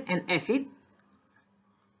you add an acid,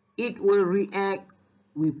 it will react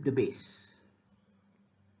with the base.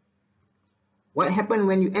 What happens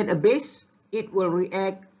when you add a base? It will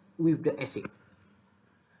react with the acid.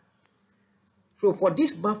 So for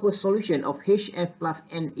this buffer solution of HF plus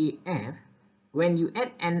NaF, when you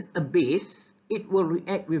add a base, it will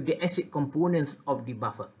react with the acid components of the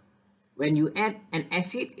buffer. When you add an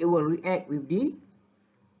acid, it will react with the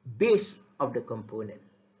base of the component.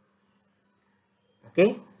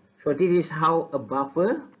 Okay, so this is how a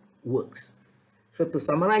buffer works. So to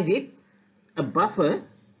summarize it, a buffer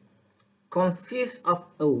consists of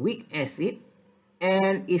a weak acid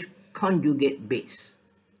and its conjugate base.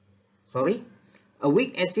 Sorry, a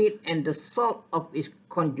weak acid and the salt of its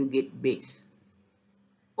conjugate base.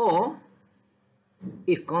 Or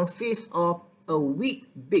it consists of a weak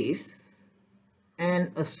base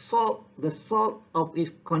and the salt of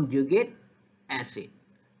its conjugate acid.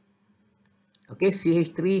 Okay,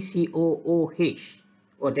 CH3COOH,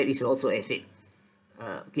 or that is also acid.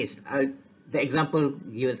 Okay, so the example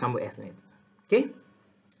given somewhere else. Okay,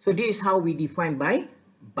 so this is how we define by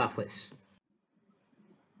buffers.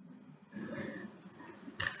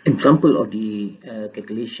 Example of the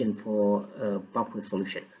calculation for buffer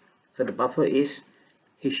solution. So the buffer is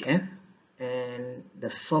HF and the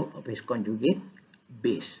salt of its conjugate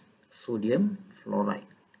base, sodium fluoride.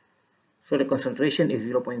 So the concentration is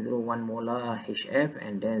 0.01 molar HF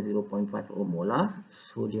and then 0.50 molar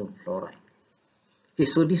sodium fluoride. Okay,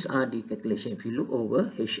 so these are the calculations. If you look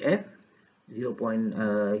over HF,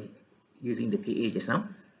 0. Using the Ka just now,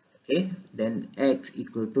 okay, then X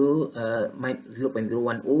equal to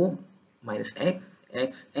 0.010 minus X,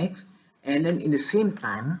 and then in the same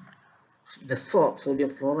time, the salt,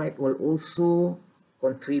 sodium fluoride, will also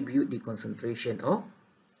contribute the concentration of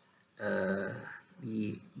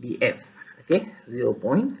the F, okay,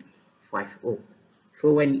 0.50.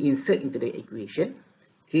 So when you insert into the equation,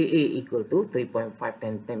 Ka equal to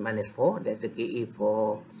 3.5 10 minus 4, that's the Ka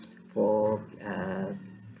for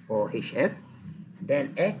HF.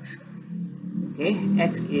 Then X, okay,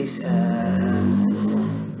 X is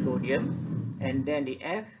sodium, and then the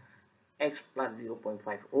F, X plus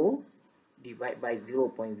 0.50 divided by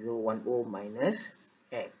 0.010 minus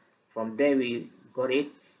X. From there we got it,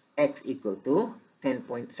 X equal to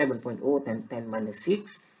 10.7.0 10 minus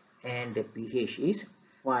 6, and the pH is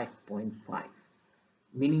 5.5,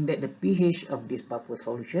 meaning that the pH of this buffer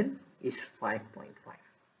solution is 5.5.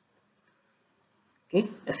 Okay,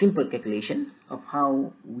 a simple calculation of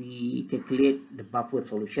how we calculate the buffer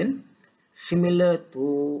solution, similar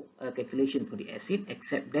to a calculation for the acid,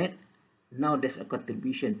 except that now there's a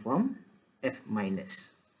contribution from F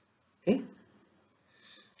minus. Okay.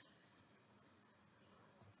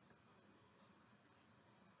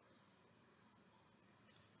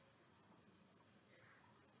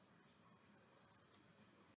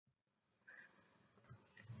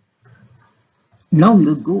 Now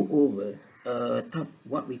we'll go over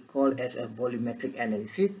what we call as a volumetric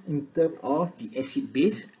analysis in terms of the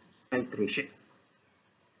acid-base titration.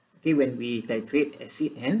 Okay, when we titrate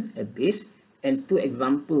acid and a base, and two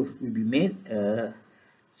examples will be made: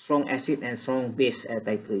 strong acid and strong base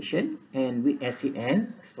titration, and weak acid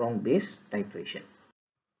and strong base titration.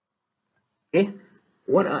 Okay,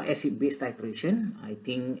 what are acid-base titration? I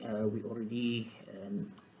think we already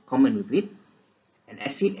common with it. An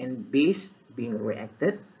acid and base being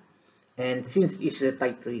reacted, and since it's a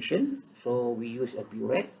titration, so we use a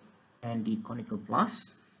burette and the conical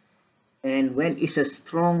flask. And when it's a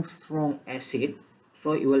strong acid,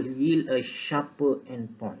 so it will yield a sharper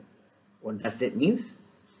endpoint. What does that mean?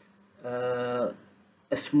 A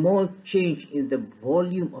small change in the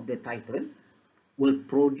volume of the titrant will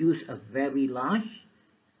produce a very large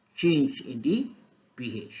change in the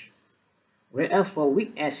pH. Whereas for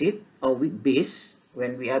weak acid or weak base,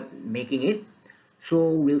 when we are making it,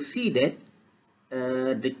 so we'll see that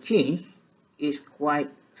the change is quite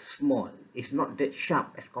small. It's not that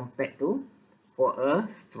sharp as compared to for a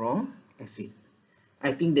strong acid.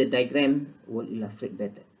 I think the diagram will illustrate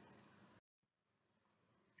better.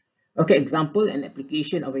 Okay, example and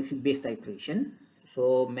application of acid-base titration.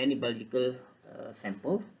 So many biological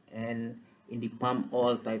samples, and in the palm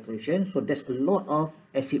oil titration, so there's a lot of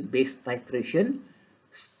acid-base titration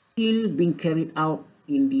still being carried out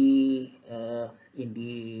in the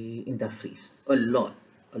industries. A lot,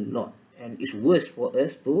 and it's worse for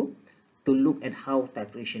us to look at how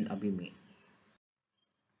titration are being made.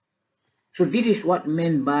 So this is what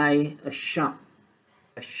meant by a sharp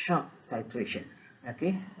titration.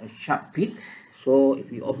 Okay, a sharp peak. So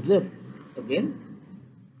if you observe again,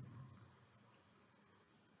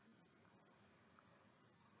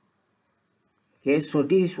 okay, so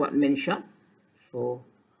this is what meant sharp. So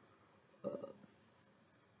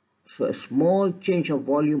so a small change of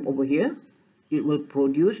volume over here, it will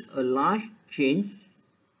produce a large change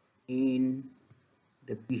in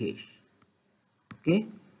the pH. Okay,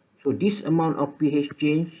 so this amount of pH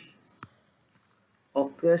change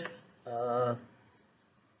occurs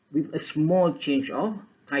with a small change of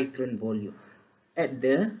titrant volume at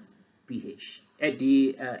the pH, at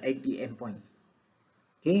the endpoint.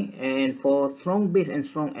 Okay, and for strong base and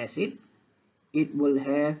strong acid, it will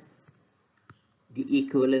have the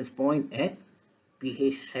equivalence point at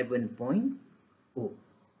pH 7.0.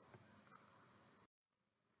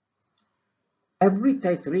 Every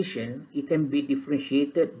titration, it can be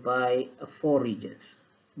differentiated by 4 regions.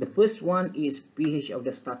 The first one is pH of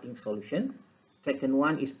the starting solution. Second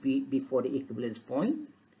one is before the equivalence point,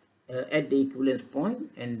 at the equivalence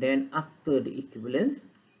point, and then after the equivalence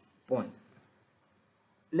point.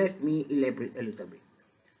 Let me elaborate a little bit.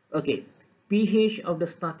 Okay, pH of the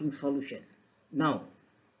starting solution. Now,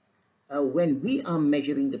 when we are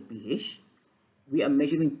measuring the pH, we are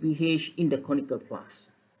measuring pH in the conical flask.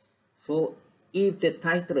 So if the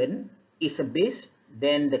titrant is a base,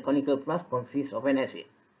 then the conical flask consists of an acid.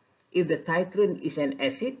 If the titrant is an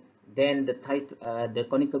acid, then the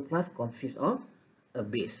conical flask consists of a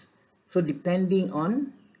base. So depending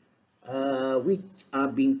on which are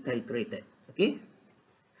being titrated. Okay,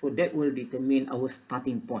 so that will determine our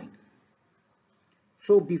starting point.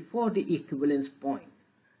 So before the equivalence point,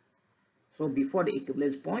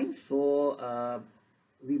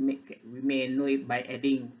 we may know it by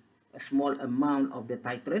adding a small amount of the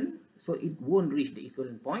titrant, so it won't reach the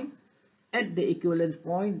equivalent point. At the equivalence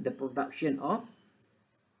point, the production of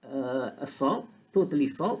a salt, totally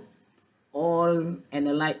salt, all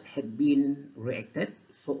analyte had been reacted,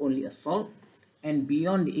 so only a salt, and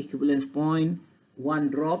beyond the equivalence point, 1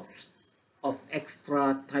 drops of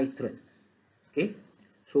extra titrant. Okay,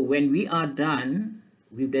 so when we are done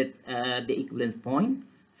with that the equivalence point,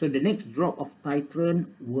 so the next drop of titrant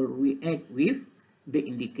will react with the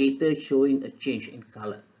indicator showing a change in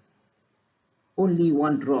color. Only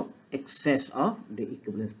 1 drop excess of the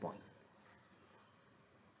equivalence point.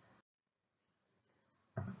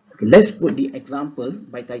 Okay, let's put the example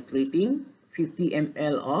by titrating 50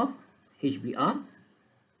 ml of HBr,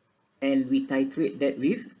 and we titrate that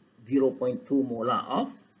with 0.2 molar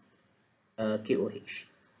of KOH.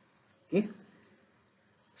 Okay,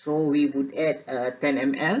 so we would add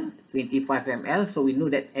 10 ml, 25 ml. So we know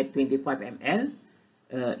that at 25 ml,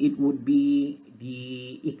 it would be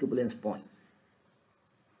the equivalence point.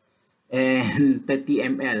 And 30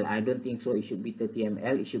 ml, I don't think so. It should be 30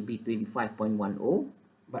 ml. It should be 25.10.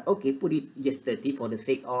 But okay, put it just 30 for the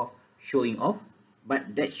sake of showing off.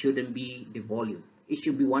 But that shouldn't be the volume. It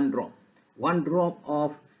should be 1 drop. 1 drop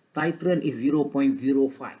of titrant is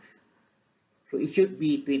 0.05. So it should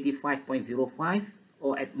be 25.05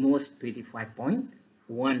 or at most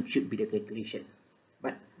 25.1 should be the calculation.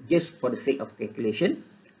 But just for the sake of calculation,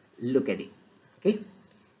 look at it. Okay.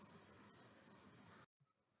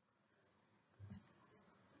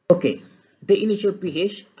 Okay. The initial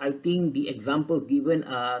pH, I think the example given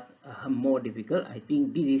are more difficult. I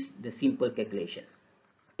think this is the simple calculation.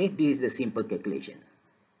 Okay, this is the simple calculation.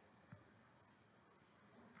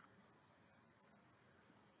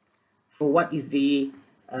 So what is the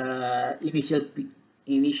initial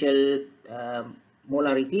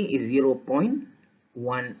molarity is 0.10.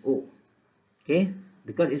 Okay,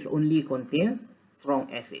 because it's only contain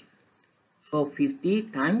strong acid. So 50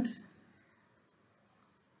 times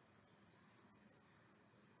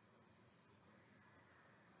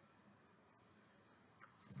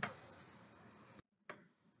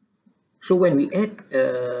so when we add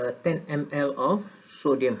 10 ml of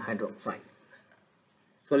sodium hydroxide,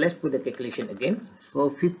 so let's put the calculation again. So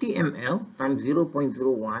 50 ml times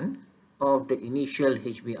 0.01 of the initial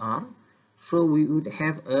HBr, so we would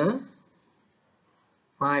have a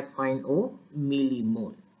 5.0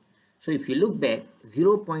 millimole. So if you look back,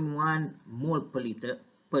 0.1 mole per liter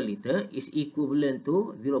is equivalent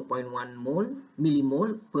to 0.1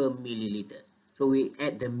 millimole per milliliter. So we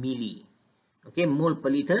add the milli. Okay, mole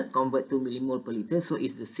per liter convert to millimole per liter, so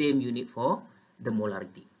it's the same unit for the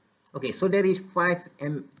molarity. Okay, so there is 5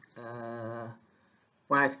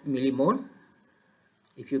 millimole.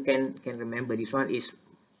 If you can remember, this one is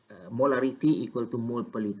molarity equal to mole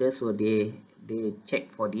per liter, so they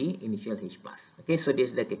check for the initial H plus. Okay, so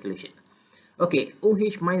this is the calculation. Okay,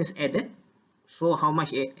 OH minus added, so how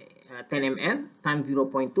much? 10 ml times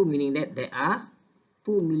 0.2, meaning that there are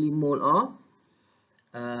 2 millimole of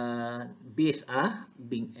base are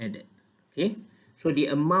being added. Okay, so the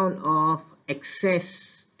amount of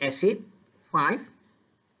excess acid 5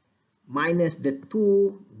 minus the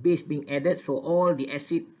 2 base being added, so all the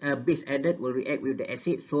acid base added will react with the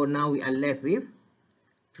acid, so now we are left with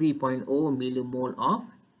 3.0 millimole of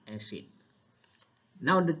acid.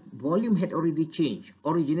 Now the volume had already changed.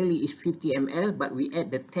 Originally is 50 ml, but we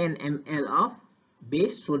add the 10 ml of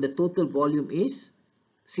base, so the total volume is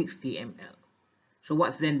 60 ml. So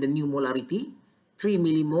what's then the new molarity? 3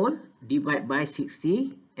 millimole divided by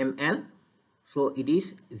 60 ml, so it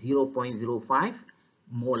is 0.05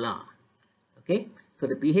 molar. Okay, so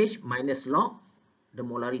the pH minus log the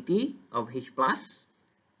molarity of H plus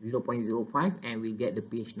 0.05, and we get the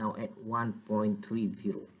pH now at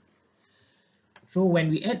 1.30. So when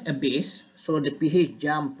we add a base, so the pH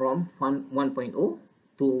jump from 1.0 to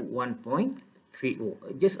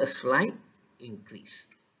 1.30, just a slight increase.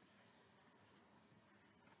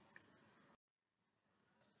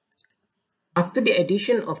 After the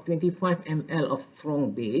addition of 25 ml of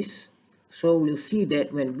strong base, so we'll see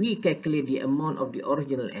that when we calculate the amount of the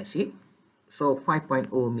original acid, so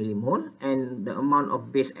 5.0 millimole, and the amount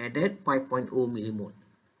of base added 5.0 millimole.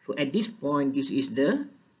 So at this point, this is the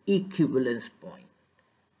equivalence point.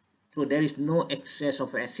 So there is no excess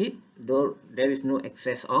of acid, though there is no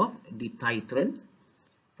excess of the titrant.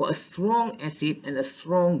 For a strong acid and a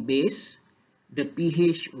strong base, the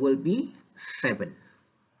pH will be 7.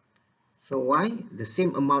 So why? The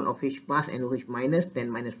same amount of H plus and OH minus, 10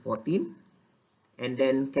 minus 14, and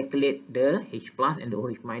then calculate the H plus and the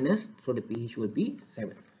OH minus, so the pH will be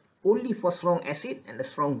 7. Only for strong acid and the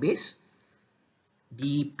strong base,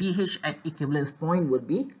 the pH at equivalence point will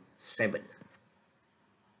be 7.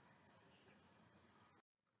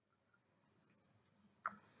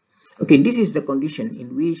 Okay, this is the condition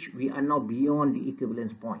in which we are now beyond the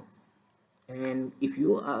equivalence point. And if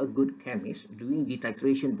you are a good chemist, doing the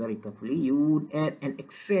titration very carefully, you would add an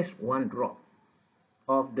excess 1 drop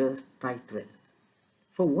of the titrant.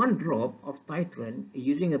 So 1 drop of titrant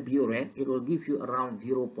using a burette, it will give you around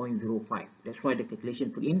 0.05. That's why the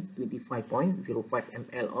calculation put in 25.05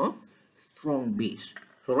 ml of strong base.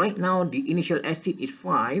 So right now the initial acid is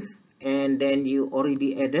 5, and then you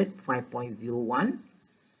already added 5.01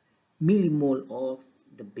 millimole of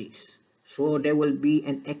the base. So there will be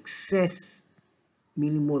an excess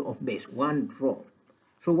millimole of base, 1 drop.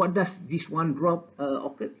 So what does this 1 drop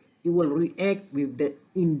occur? It will react with the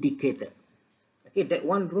indicator. Okay, that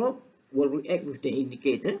 1 drop will react with the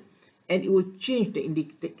indicator, and it will change the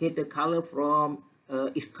indicator color from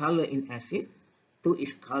its color in acid to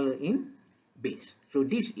its color in base. So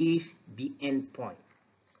this is the end point.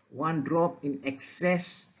 1 drop in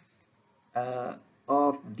excess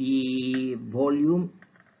of the volume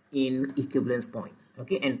in equivalence point.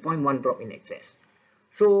 Okay, and 0.1 drop in excess.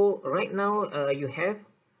 So right now you have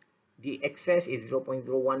the excess is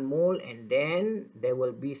 0.01 mole, and then there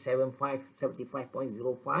will be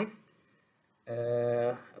 75.05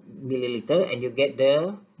 milliliter, and you get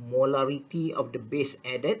the molarity of the base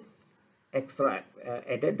added, extra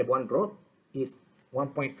added, the 1 drop is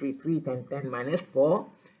 1.33 times 10 minus 4,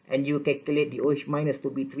 and you calculate the OH minus to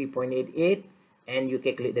be 3.88, and you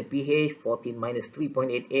calculate the pH, 14 minus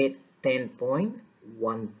 3.88,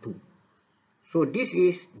 10.12. So this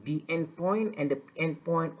is the endpoint, and the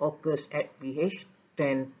endpoint occurs at pH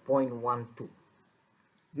 10.12.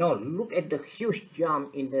 Now look at the huge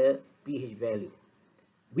jump in the pH value.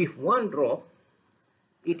 With 1 drop,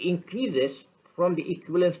 it increases from the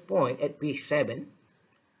equivalence point at pH 7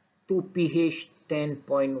 to pH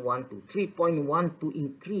 10.12, 3.12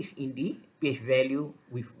 increase in the pH value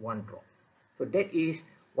with 1 drop. So that is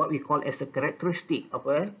what we call as a characteristic of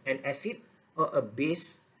an acid or a base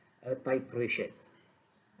titration.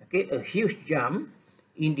 Okay, a huge jump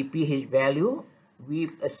in the pH value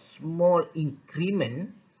with a small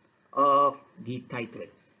increment of the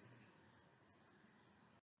titrate.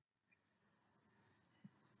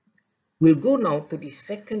 We'll go now to the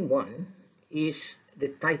second one, is the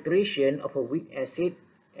titration of a weak acid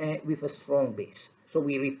with a strong base. So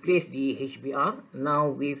we replace the HBr now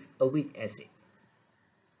with a weak acid.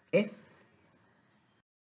 Okay.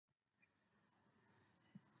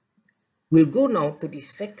 We'll go now to the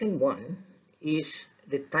second one, is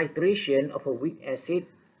the titration of a weak acid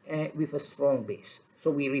with a strong base.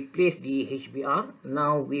 So we replace the HBr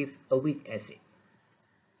now with a weak acid.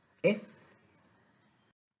 Okay.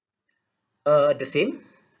 The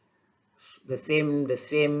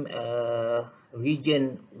same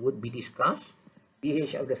region would be discussed.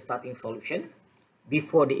 pH of the starting solution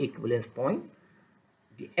before the equivalence point.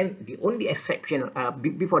 The only exception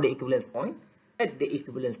before the equivalence point, at the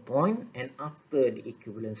equivalence point, and after the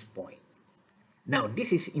equivalence point. Now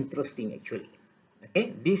this is interesting actually.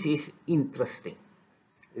 Okay, this is interesting.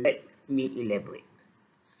 Let me elaborate.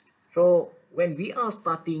 So when we are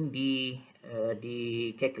starting the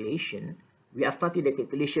calculation, we are starting the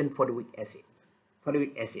calculation for the weak acid.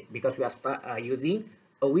 Because we are using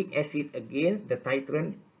a weak acid against the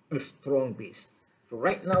titrant a strong base. So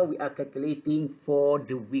right now we are calculating for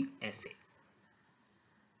the weak acid.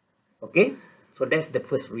 Okay, so that's the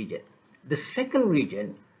first region. The second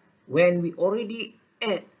region, when we already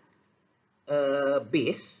add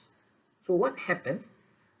base, so what happens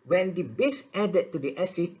when the base added to the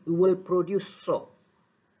acid, it will produce salt.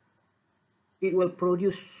 It will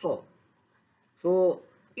produce salt. So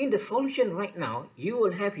in the solution right now, you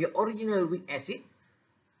will have your original weak acid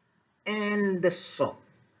and the salt.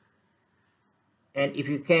 And if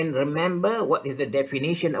you can remember, what is the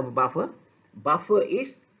definition of a buffer? Buffer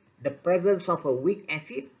is the presence of a weak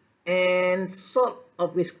acid and salt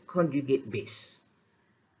of its conjugate base.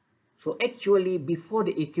 So actually, before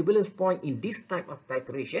the equivalence point in this type of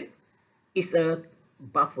titration is a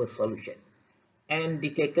buffer solution. And the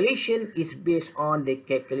calculation is based on the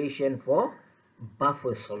calculation for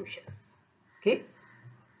buffer solution. Okay.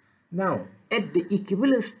 Now, at the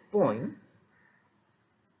equivalence point,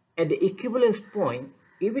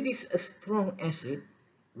 if it is a strong acid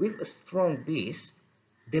with a strong base,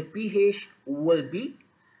 the pH will be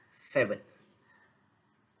 7.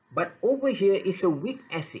 But over here is a weak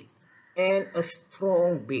acid. and a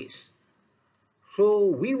strong base. So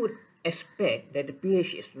we would expect that the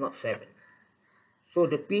pH is not 7. So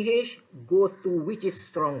the pH goes to which is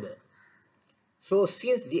stronger. So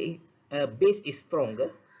since the base is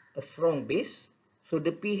stronger, a strong base, so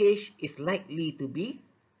the pH is likely to be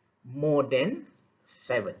more than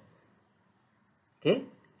 7. Okay.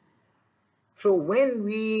 So when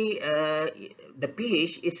the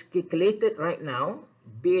pH is calculated right now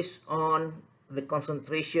based on the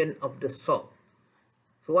concentration of the salt.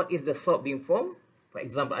 So what is the salt being formed? For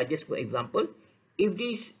example, I just put example. If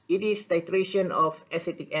it is titration of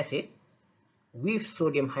acetic acid with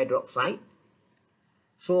sodium hydroxide,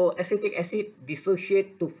 so acetic acid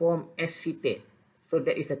dissociate to form acetate. So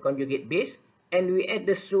that is the conjugate base, and we add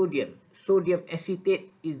the sodium. Sodium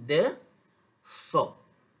acetate is the salt.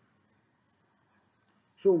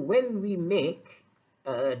 So when we make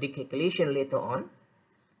the calculation later on,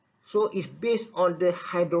 so it's based on the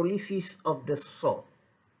hydrolysis of the salt,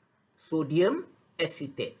 sodium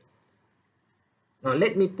acetate. Now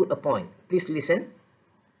let me put a point. Please listen.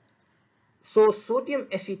 So sodium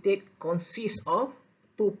acetate consists of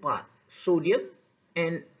two parts, sodium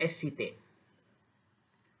and acetate.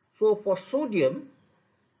 So for sodium,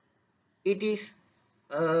 it is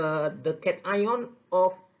the cation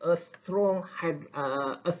of a strong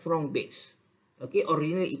base. Okay,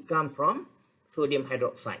 originally it comes from sodium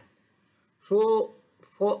hydroxide. So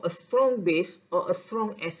for a strong base or a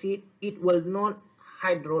strong acid, it will not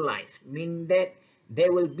hydrolyze, meaning that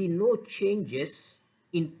there will be no changes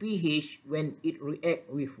in pH when it reacts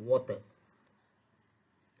with water.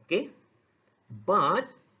 Okay, but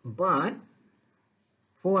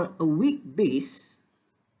for a weak base,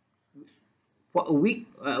 for a weak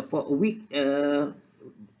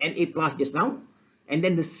Na plus just now, and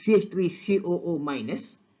then the CH3COO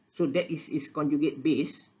minus, so that is its conjugate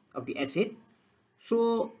base of the acid,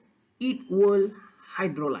 so it will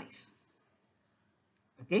hydrolyze.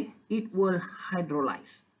 Okay, it will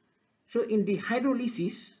hydrolyze. So in the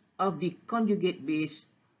hydrolysis of the conjugate base,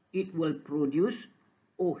 it will produce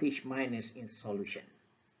OH minus in solution,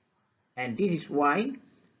 and this is why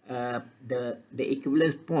the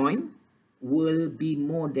equivalence point will be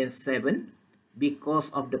more than 7 because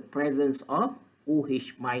of the presence of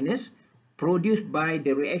OH minus produced by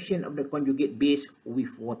the reaction of the conjugate base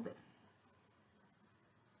with water.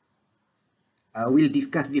 We'll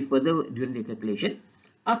discuss this further during the calculation.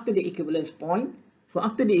 After the equivalence point, so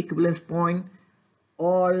after the equivalence point,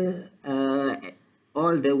 all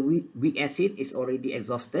the weak acid is already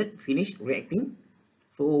exhausted, finished reacting.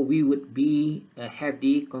 So we would be have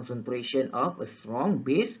the concentration of a strong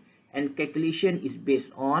base, and calculation is based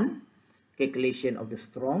on calculation of the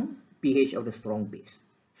strong pH of the strong base.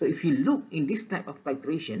 So if you look in this type of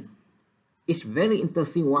titration, it's very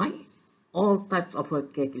interesting why all types of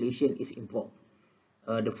calculation is involved.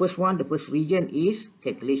 The first region is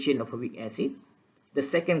calculation of a weak acid. The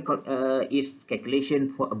second is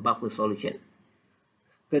calculation for a buffer solution.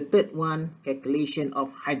 The third one, calculation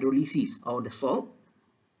of hydrolysis of the salt.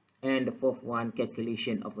 And the fourth one,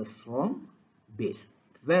 calculation of a strong base.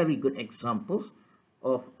 Very good examples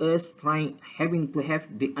of us having to have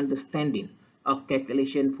the understanding of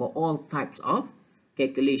calculation for all types of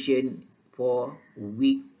calculation for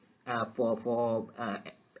weak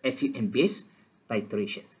acid and base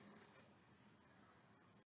titration.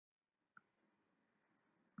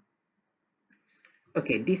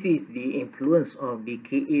 Okay, this is the influence of the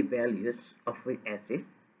Ka values of weak acid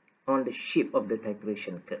on the shape of the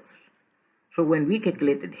titration curve. So when we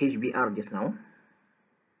calculated HBr just now,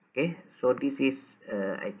 okay, so this is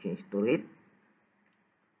I changed to red.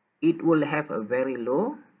 It will have a very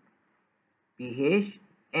low pH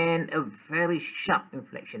and a very sharp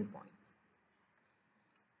inflection point.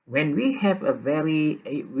 When we have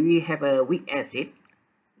a weak acid,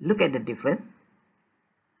 look at the difference.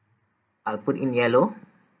 I'll put in yellow.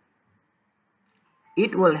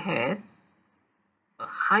 It will have a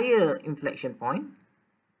higher inflection point,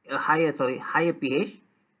 higher pH,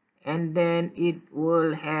 and then it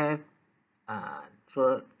will have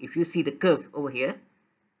so if you see the curve over here,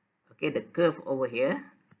 okay, the curve over here,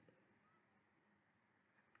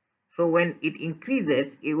 so when it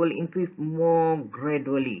increases, it will increase more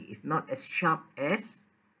gradually. It's not as sharp as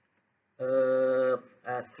a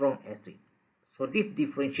strong acid. So this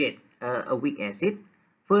differentiates a weak acid.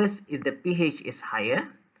 First, if the pH is higher.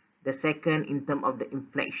 The second, in terms of the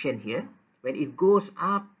inflection here, when it goes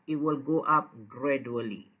up, it will go up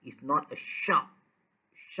gradually. It's not a sharp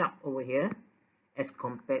over here as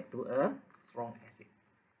compared to a strong acid.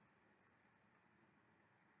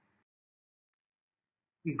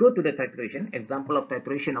 We go to the titration, example of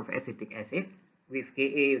titration of acetic acid. with Ka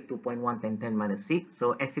 2.1 10 10 minus 6.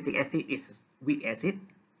 So acetic acid is weak acid.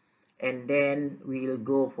 And then we'll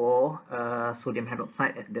go for sodium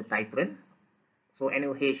hydroxide as the titrant. So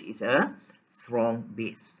NaOH is a strong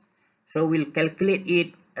base. So we'll calculate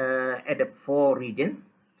it at the 4 region,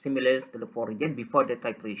 similar to the 4 region before the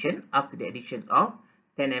titration, after the addition of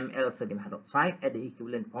 10 ml sodium hydroxide at the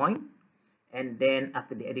equivalent point, and then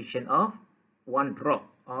after the addition of 1 drop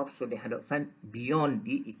of sodium hydroxide beyond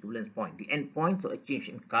the equivalence point, the end point, so a change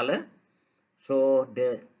in color, so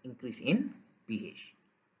the increase in pH.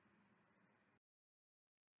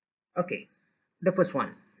 Okay, the first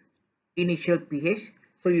one, initial pH.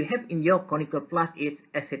 So you have in your conical flask is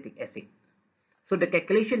acetic acid. So the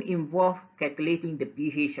calculation involves calculating the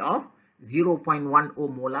pH of 0.10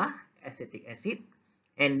 molar acetic acid,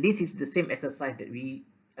 and this is the same exercise that we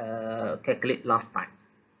calculate last time.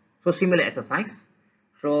 So similar exercise.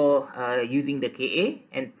 So using the Ka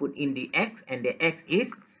and put in the X, and the X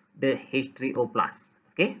is the H3O plus.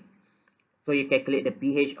 Okay. So you calculate the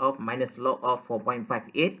pH of minus log of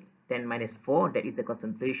 4.58, 10 minus 4, that is the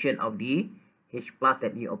concentration of the H plus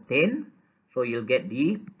that you obtain. So you'll get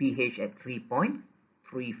the pH at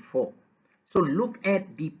 3.34. So look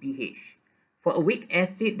at the pH. For a weak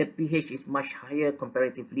acid, the pH is much higher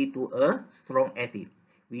comparatively to a strong acid.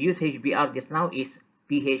 We use HBr just now is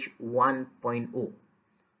pH 1.0.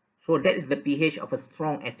 So that is the pH of a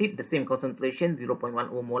strong acid, the same concentration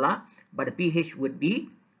 0.10 molar, but the pH would be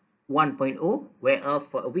 1.0, whereas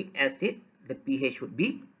for a weak acid, the pH would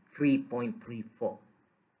be 3.34.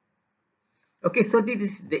 Okay, so this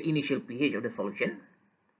is the initial pH of the solution.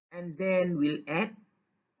 And then we'll add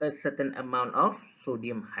a certain amount of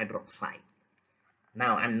sodium hydroxide.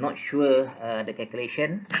 Now, I'm not sure the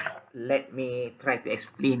calculation. Let me try to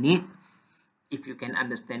explain it if you can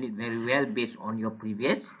understand it very well based on your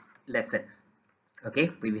previous lesson. Okay,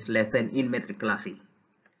 previous lesson in metriculacy.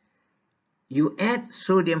 You add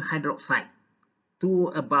sodium hydroxide to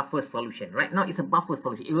a buffer solution. Right now, it's a buffer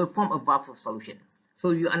solution. It will form a buffer solution.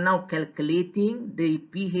 So you are now calculating the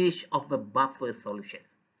pH of a buffer solution.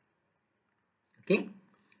 Okay.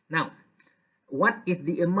 Now, what is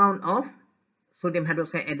the amount of sodium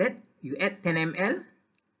hydroxide added? You add 10 ml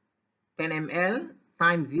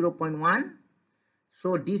times 0.1.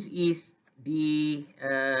 So this is the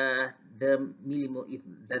millimole. It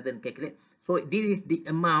doesn't calculate. So this is the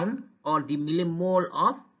amount or the millimole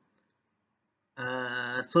of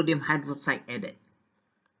sodium hydroxide added.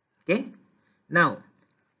 Okay. Now,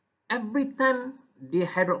 every time the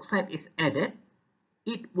hydroxide is added,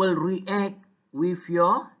 it will react with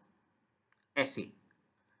your acid.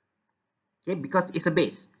 Okay, because it's a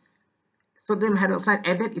base. Sodium hydroxide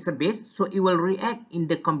added is a base, so it will react in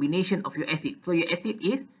the combination of your acid. So your acid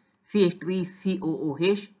is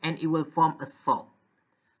CH3COOH, and it will form a salt.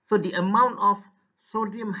 So the amount of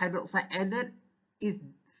sodium hydroxide added is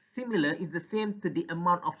similar, is the same to the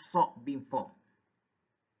amount of salt being formed.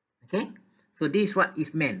 Okay, so this is what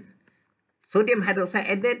is meant. Sodium hydroxide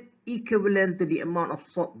added equivalent to the amount of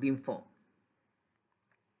salt being formed.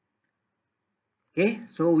 Okay,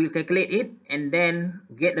 so we'll calculate it and then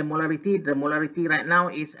get the molarity. The molarity right now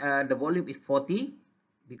is the volume is 40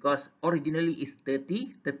 because originally is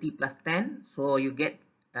 30 plus 10. So you get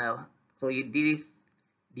so you this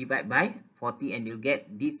divide by 40 and you'll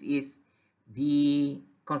get this is the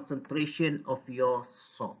concentration of your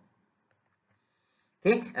salt.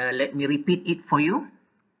 Okay, let me repeat it for you.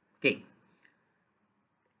 Okay,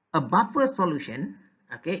 a buffer solution,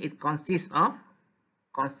 okay, it consists of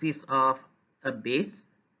a base,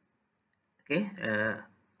 okay,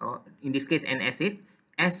 or in this case an acid,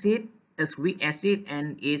 a weak acid,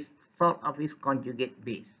 and is salt of its conjugate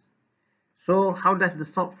base. So how does the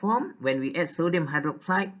salt form? When we add sodium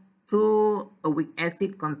hydroxide to a weak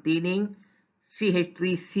acid containing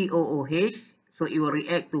CH3COOH, so it will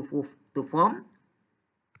react to form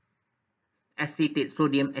acetate,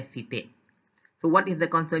 sodium acetate. So what is the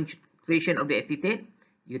concentration of the acetate?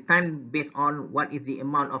 You time based on what is the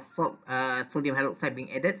amount of sodium hydroxide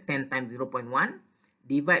being added, 10 times 0.1,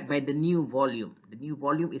 divide by the new volume. The new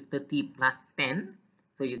volume is 30 plus 10,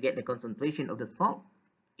 so you get the concentration of the salt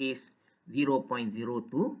is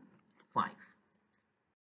 0.025.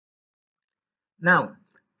 Now,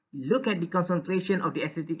 look at the concentration of the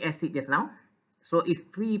acetic acid just now. So it's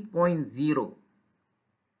 3.0.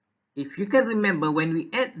 If you can remember, when we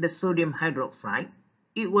add the sodium hydroxide,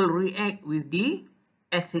 it will react with the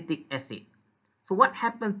acetic acid. So what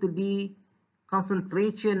happens to the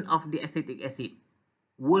concentration of the acetic acid?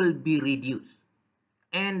 Will be reduced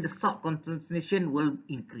and the salt concentration will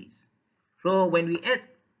increase. So when we add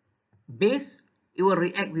base, it will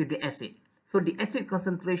react with the acid. So the acid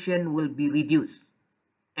concentration will be reduced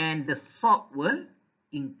and the salt will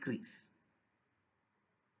increase.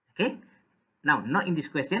 Okay. Now, not in this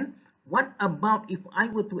question. What about if I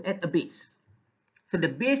were to add a base? So the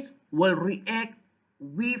base will react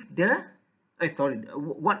with the,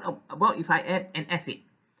 what about if I add an acid?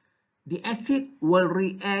 The acid will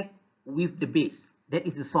react with the base, that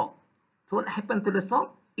is the salt. So what happens to the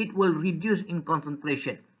salt? It will reduce in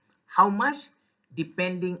concentration. How much?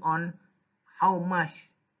 Depending on how much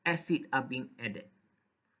acid are being added.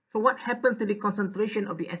 So what happens to the concentration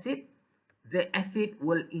of the acid? The acid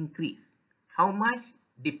will increase. How much?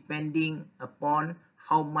 Depending upon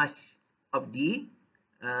how much of the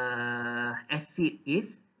acid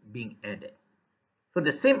is being added. So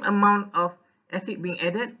the same amount of acid being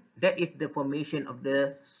added, that is the formation of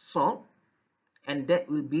the salt, and that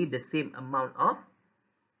will be the same amount of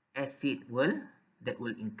acid that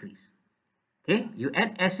will increase. Okay, you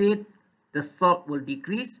add acid, the salt will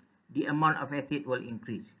decrease, the amount of acid will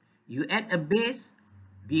increase. You add a base,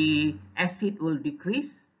 the acid will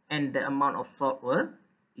decrease and the amount of salt will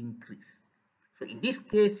increase. So in this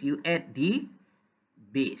case, you add the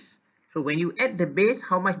base. So when you add the base,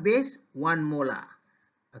 how much base? 1 molar.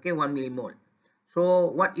 Okay, 1 millimole. So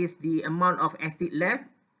what is the amount of acid left?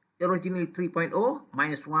 Originally 3.0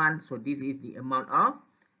 minus 1. So this is the amount of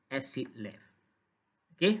acid left.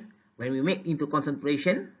 Okay, when we make into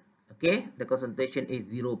concentration, okay, the concentration is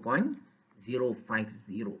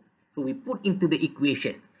 0.050. So we put into the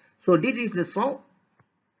equation. So this is the salt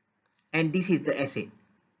and this is the acid.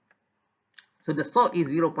 So the salt is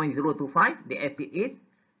 0.025, the acid is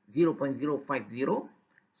 0.050.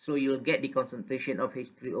 So you'll get the concentration of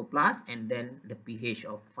H3O plus and then the pH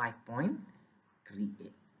of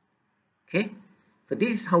 5.38. Okay, so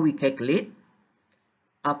this is how we calculate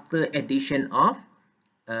after addition of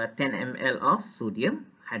 10 ml of sodium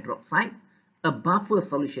hydroxide, a buffer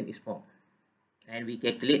solution is formed. And we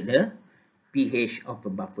calculate the pH of the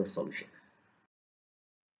buffer solution.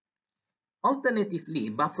 Alternatively,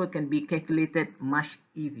 buffer can be calculated much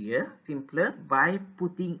easier, simpler, by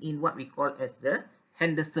putting in what we call as the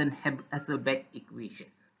Henderson-Hasselbalch equation.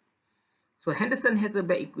 So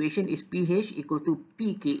Henderson-Hasselbalch equation is pH equal to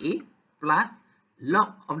pKa plus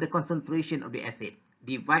log of the concentration of the acid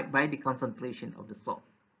divided by the concentration of the salt.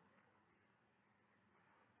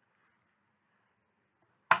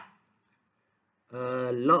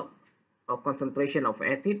 Log of concentration of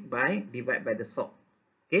acid divided by the salt.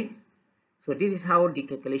 Okay, so this is how the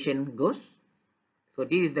calculation goes. So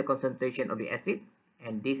this is the concentration of the acid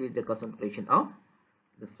and this is the concentration of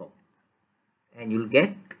the salt, and you'll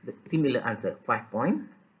get the similar answer,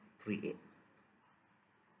 5.38.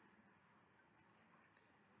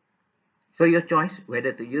 So your choice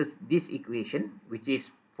whether to use this equation, which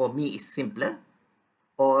is for me is simpler,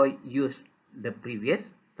 or use the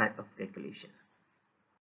previous type of calculation.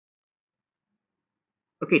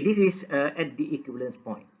 Okay, this is at the equivalence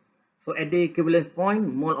point. So at the equivalence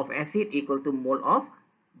point, mole of acid equal to mole of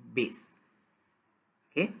base.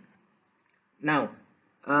 Okay. Now,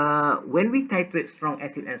 when we titrate strong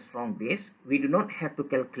acid and strong base, we do not have to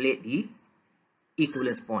calculate the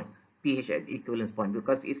equivalence point, pH at the equivalence point,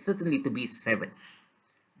 because it's certainly to be 7.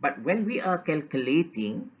 But when we are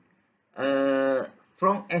calculating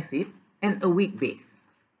strong acid and a weak base,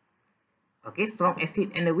 okay, strong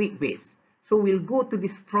acid and a weak base, so we'll go to the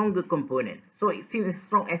stronger component. So since it's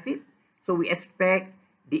strong acid, so we expect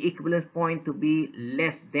the equivalence point to be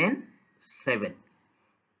less than 7.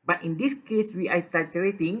 But in this case, we are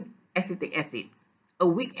titrating acetic acid, a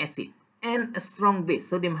weak acid, and a strong base,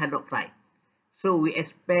 sodium hydroxide. So we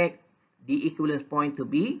expect the equivalence point to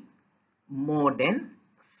be more than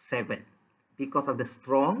 7 because of the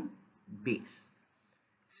strong base.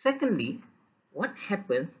 Secondly, what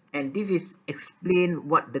happens, and this is explain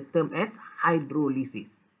what the term as hydrolysis,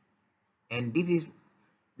 and this is,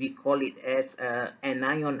 we call it as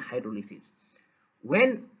anion hydrolysis.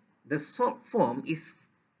 When the salt form is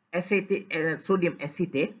acetate, sodium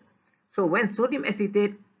acetate, so when sodium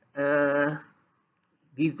acetate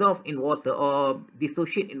dissolve in water or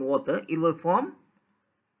dissociate in water, it will form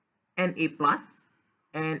Na plus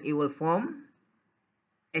and it will form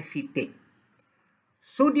acetate.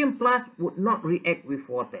 Sodium plus would not react with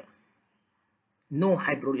water, no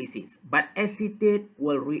hydrolysis, but acetate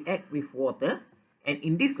will react with water, and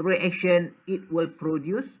in this reaction it will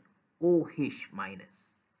produce OH minus.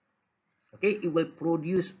 Okay, it will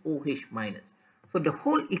produce OH minus. So the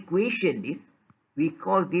whole equation is, we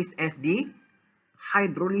call this as the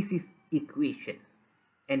hydrolysis equation,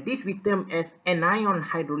 and this we term as anion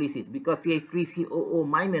hydrolysis because CH3COO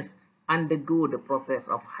minus undergo the process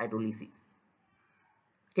of hydrolysis.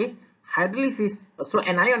 Okay, hydrolysis, so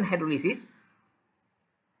anion hydrolysis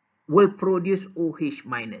will produce OH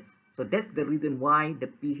minus. So that's the reason why the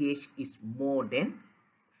pH is more than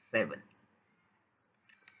 7.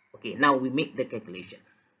 Okay, now we make the calculation.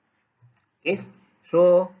 Okay,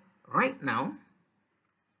 so right now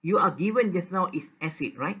you are given just now is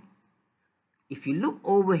acid, right? If you look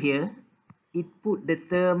over here, it put the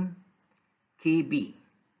term Kb,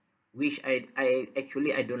 which I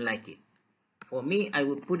actually I don't like it. For me, I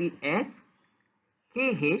would put it as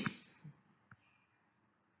Kh.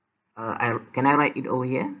 Can I write it over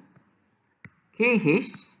here? Kh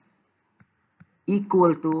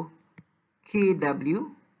equal to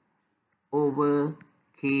Kw over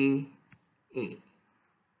Ka.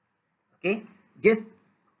 Okay, just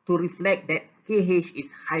to reflect that Kh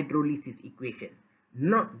is hydrolysis equation,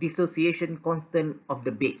 not dissociation constant of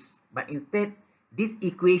the base, but instead this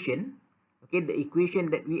equation, okay, the equation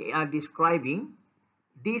that we are describing,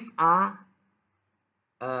 these are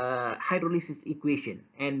hydrolysis equation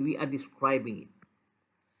and we are describing it.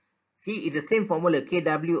 See, it's the same formula,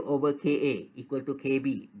 Kw over Ka equal to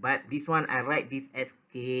Kb, but this one I write this as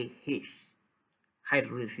Kh,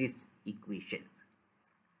 hydrolysis equation.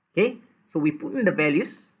 Okay, so we put in the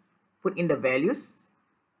values,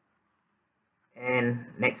 and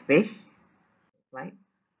next page, right?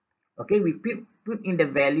 Okay, we put in the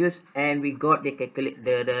values and we got the calculate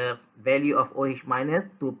the value of OH minus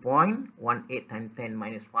 2.18 times 10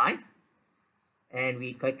 minus 5, and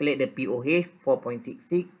we calculate the POH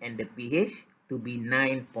 4.66 and the pH to be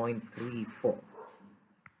 9.34.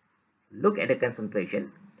 Look at the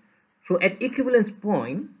concentration. So at equivalence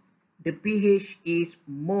point, the pH is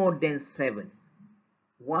more than 7.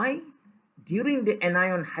 Why? During the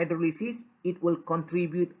anion hydrolysis, it will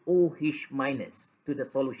contribute OH minus to the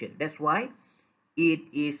solution. That's why it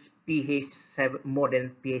is pH 7, more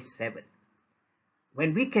than pH 7.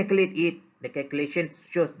 When we calculate it, the calculation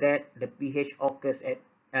shows that the pH occurs at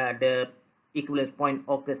the equivalence point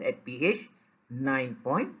occurs at pH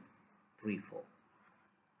 9.34.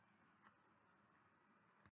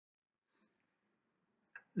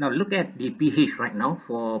 Now look at the pH right now.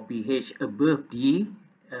 For pH above the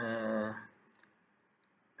uh,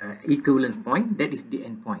 equivalence point, that is the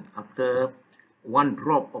end point after one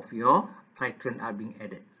drop of your titrant are being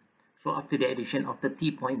added. So after the addition of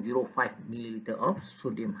 30.05 milliliter of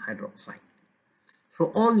sodium hydroxide, so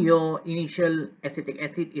all your initial acetic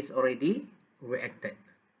acid is already reacted.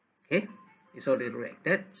 Okay, it's already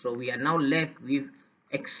reacted. So we are now left with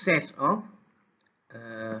excess of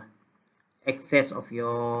uh,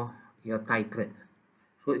 your titrant.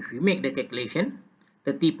 So if you make the calculation,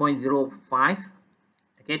 30.05,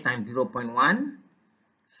 okay, times 0.1,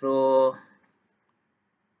 so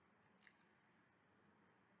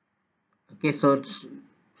okay, so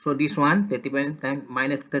this one 30 times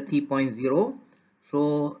minus 30.0,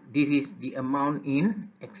 so this is the amount in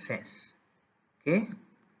excess. Okay,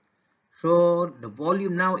 so the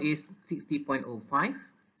volume now is 60.05,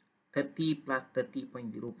 30 plus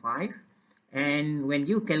 30.05, and when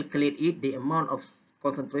you calculate it, the amount of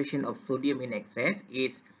concentration of sodium in excess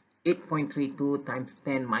is 8.32 times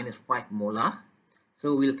 10 minus 5 molar.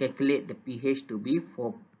 So we'll calculate the pH to be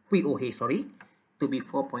POH, sorry, to be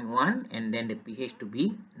 4.1, and then the pH to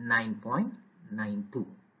be 9.92.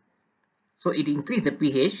 So it increased the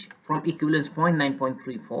pH from equivalence point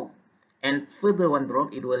 9.34, and further one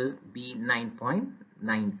drop it will be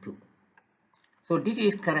 9.92. So this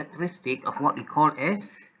is characteristic of what we call as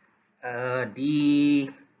the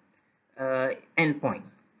endpoint.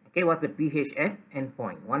 Okay, what's the pH at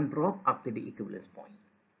endpoint? One drop after the equivalence point.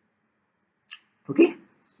 Okay,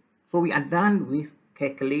 so we are done with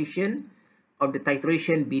calculation of the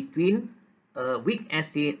titration between a weak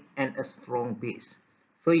acid and a strong base.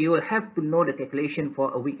 So you will have to know the calculation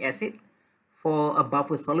for a weak acid, for a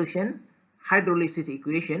buffer solution, hydrolysis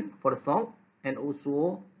equation for the salt, and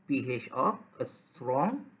also pH of a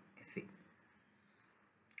strong acid.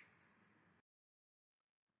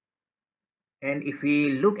 And if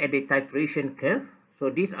we look at the titration curve,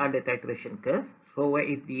 so these are the titration curve. So where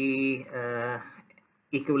is the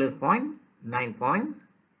equivalent point?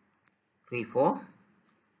 9.34,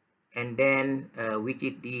 and then which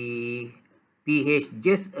is the pH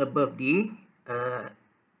just above the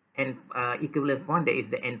equivalent point, that is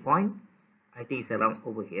the end point. I think it's around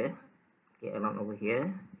over here. Okay, around over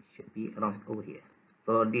here. It should be around over here.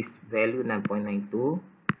 So this value 9.92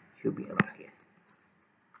 should be around here.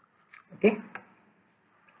 Okay.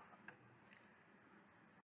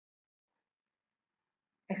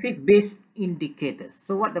 Acid base indicators.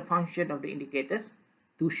 So what the function of the indicators?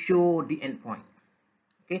 To show the endpoint.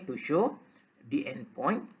 Okay, to show the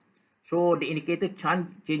endpoint. So the indicator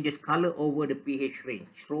changes color over the pH range.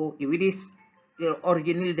 So if it is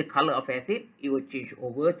originally the color of acid, it will change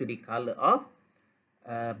over to the color of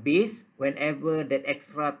base whenever that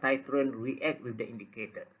extra titrant react with the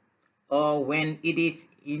indicator, or when it is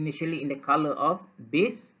initially in the color of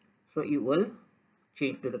base, so it will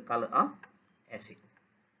change to the color of acid.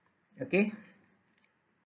 Okay.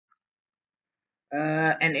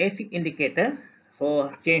 An acid indicator,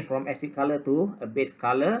 so change from acid color to a base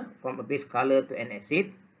color, from a base color to an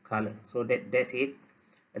acid color. So that's it.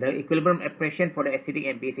 The equilibrium expression for the acidic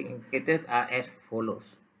and basic indicators are as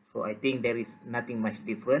follows. So I think there is nothing much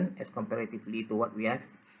different as comparatively to what we have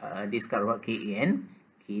discussed about Ka and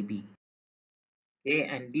Kb. Okay,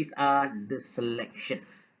 and these are the selection.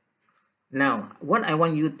 Now, what I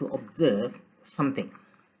want you to observe something.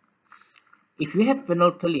 If you have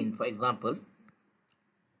phenolphthalein, for example,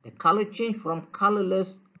 the color change from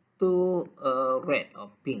colorless to red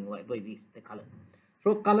or pink, whatever it is, the color.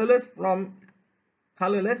 So colorless from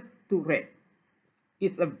colorless to red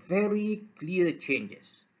is a very clear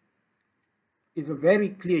changes. It's a very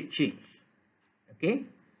clear change. Okay,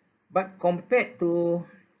 but compared to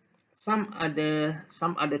some other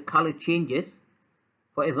color changes,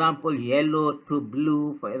 for example, yellow to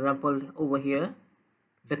blue, for example, over here,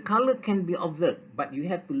 the color can be observed, but you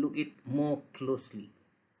have to look it more closely.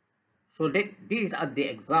 So that these are the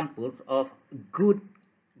examples of good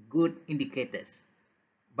indicators.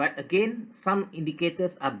 But again, some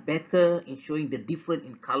indicators are better in showing the difference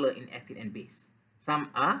in color in acid and base. Some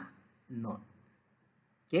are not.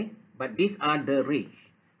 Okay, but these are the range.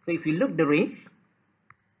 So if you look the range,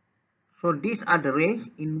 so these are the range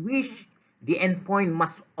in which the endpoint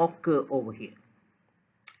must occur over here.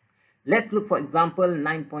 Let's look, for example,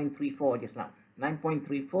 9.34 just now.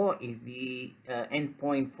 9.34 is the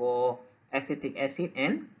endpoint for acetic acid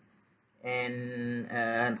and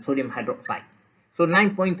sodium hydroxide. So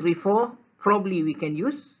 9.34, probably we can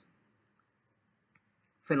use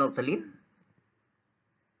phenolphthalein,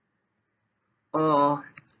 or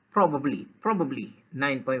probably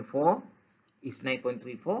 9.4 is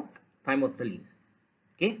 9.34 thymolphthalein.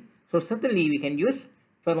 Okay, so certainly we can use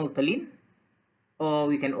phenolphthalein, or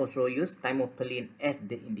we can also use thymolphthalein as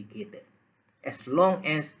the indicator, as long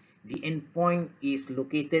as the endpoint is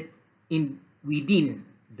located within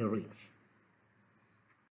the range.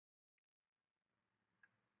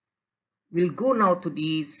 We'll go now to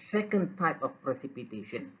the second type of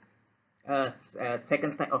precipitation,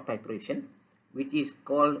 second type of titration, which is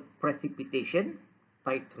called precipitation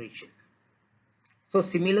titration. So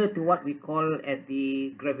similar to what we call as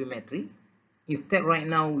the gravimetry, instead right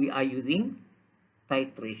now we are using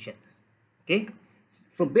titration. Okay,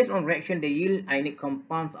 so based on reaction, they yield ionic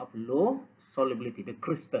compounds of low solubility, the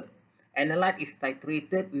crystal. Analyte is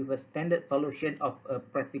titrated with a standard solution of a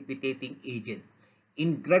precipitating agent.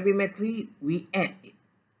 In gravimetry, we add it,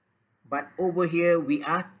 but over here we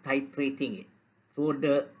are titrating it. So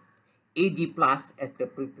the Ag plus as the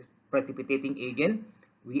precipitating agent,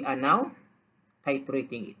 we are now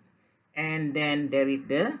titrating it. And then there is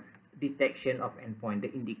the detection of endpoint,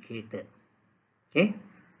 the indicator. Okay.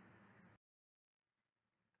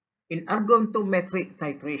 In argontometric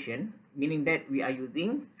titration, meaning that we are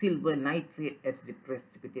using silver nitrate as the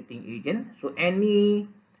precipitating agent. So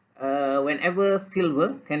whenever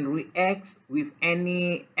silver can react with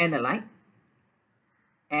any analyte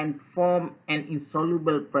and form an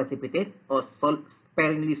insoluble precipitate or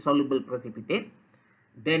sparingly soluble precipitate,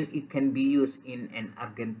 then it can be used in an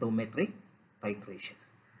argontometric titration.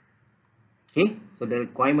 Okay, so the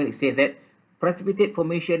requirement says that precipitate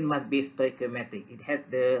formation must be stoichiometric. It has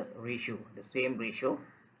the ratio, the same ratio.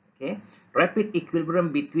 Okay, rapid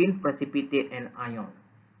equilibrium between precipitate and ion.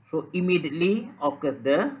 So immediately occurs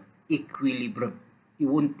the equilibrium. It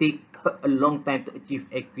won't take a long time to achieve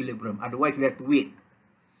equilibrium. Otherwise, we have to wait.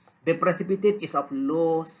 The precipitate is of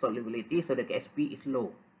low solubility, so the Sp is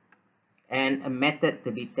low. And a method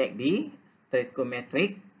to detect the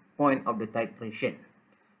stoichiometric point of the titration.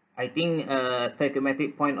 I think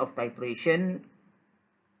stoichiometric point of titration,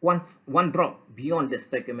 one drop beyond the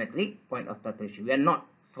stoichiometric point of titration. We are not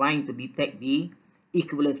trying to detect the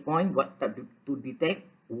equivalence point, but to detect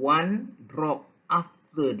one drop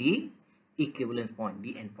after the equivalence point,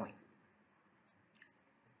 the endpoint.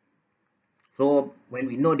 So when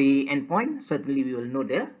we know the endpoint, certainly we will know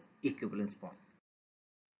the equivalence point.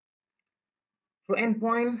 So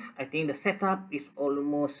endpoint, I think the setup is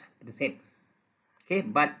almost the same. Okay,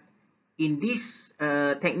 but in this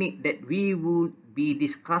technique that we will be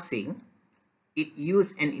discussing, it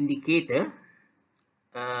uses an indicator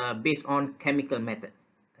based on chemical methods,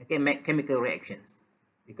 okay, chemical reactions.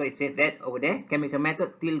 because it says that over there, chemical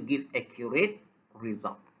method still gives accurate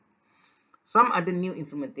result. Some other new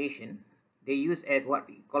instrumentation, they use as what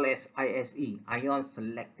we call as ISE, ion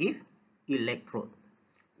selective electrode.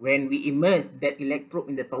 When we immerse that electrode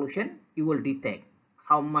in the solution, it will detect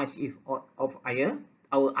how much of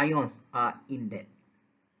our ions are in that.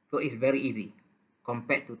 So it's very easy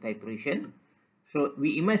compared to titration. So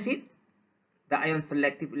we immerse it, the ion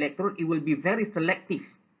selective electrode, it will be very selective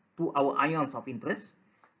to our ions of interest,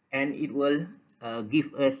 and it will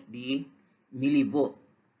give us the millivolt,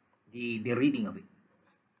 the reading of it.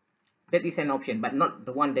 That is an option, but not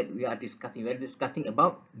the one that we are discussing. We are discussing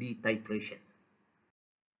about the titration.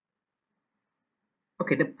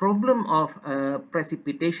 Okay, the problem of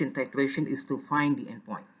precipitation titration is to find the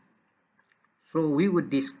endpoint. So we would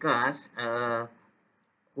discuss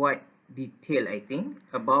quite detailed, I think,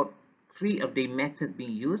 about three of the methods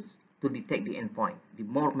being used to detect the endpoint: the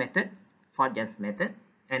Moore method, Fajans method,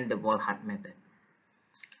 and the Volhard method.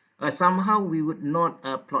 Somehow we would not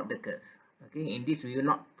plot the curve. Okay, in this we will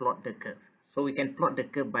not plot the curve. So we can plot the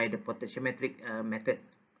curve by the potentiometric method,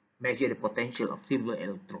 measure the potential of silver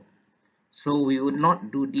electrode. So we would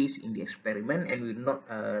not do this in the experiment, and we will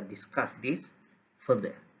not discuss this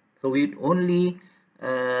further. So we would only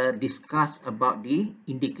discuss about the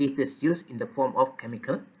indicators used in the form of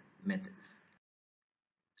chemical methods.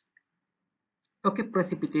 Okay,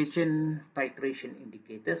 precipitation titration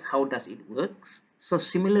indicators, how does it work? So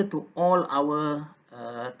similar to all our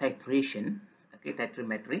titration, okay,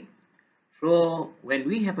 titrometry. So when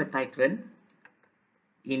we have a titrant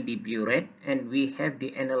in the burette and we have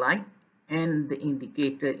the analyte and the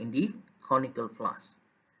indicator in the conical flask.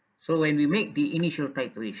 So when we make the initial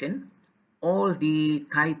titration, all the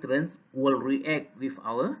titrants will react with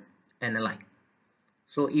our analyte.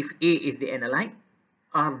 So if A is the analyte,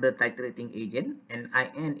 R the titrating agent, and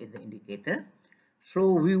IN is the indicator.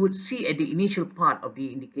 So we would see at the initial part of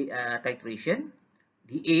the titration,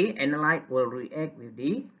 the A analyte will react with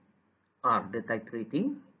the R, the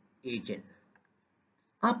titrating agent,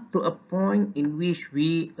 up to a point in which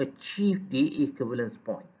we achieve the equivalence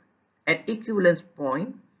point. At equivalence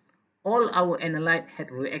point, all our analyte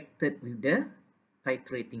had reacted with the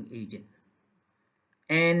titrating agent.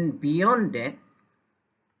 And beyond that,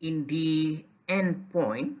 in the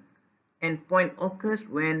endpoint occurs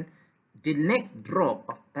when the next drop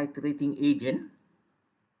of titrating agent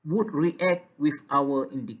would react with our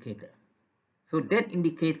indicator. So that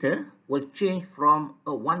indicator will change from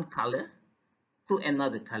one color to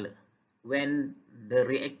another color when the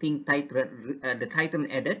reacting titrant, the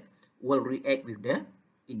titrant added will react with the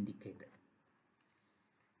indicator.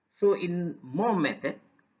 So in Moore method,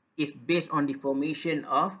 is based on the formation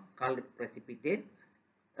of colored precipitate.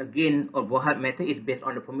 Again, or Volhard method is based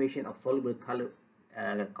on the formation of soluble color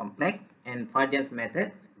complex, and Fajans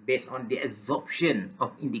method based on the absorption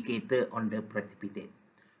of indicator on the precipitate.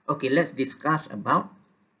 Okay, let's discuss about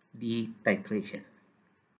the titration.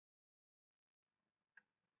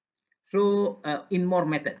 So in Moore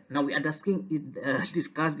method, now we are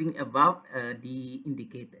discussing about the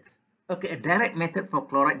indicators. Okay, a direct method for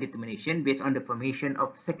chloride determination based on the formation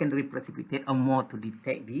of secondary precipitate or more to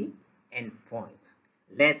detect the endpoint.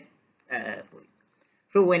 Let's put it.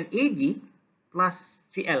 So when Ag plus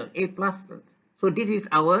Cl, A plus, so this is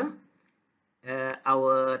our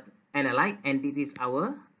analyte, and this is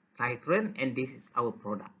our titrant, and this is our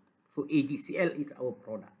product. So AgCl is our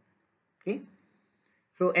product. Okay.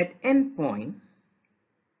 So at endpoint,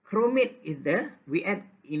 chromate is there. We add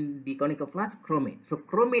in the conical flask chromate. So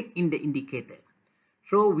chromate in the indicator.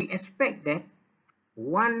 So we expect that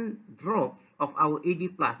one drop of our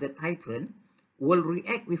Ag plus, the titrant, will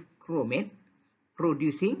react with chromate,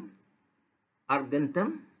 producing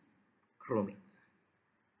argentum chromate.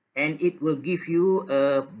 And it will give you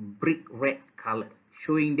a brick red color,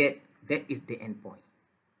 showing that that is the endpoint.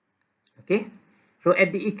 Okay. So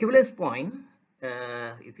at the equivalence point,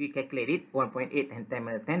 if we calculate it, 1.8 and 10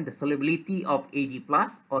 minus 10, the solubility of Ag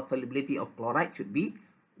plus or solubility of chloride should be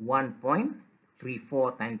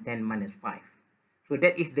 1.34 times 10 minus 5. So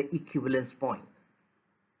that is the equivalence point.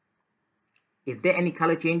 Is there any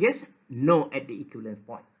color changes? No, at the equivalence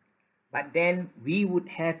point. But then we would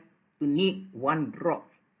have to need one drop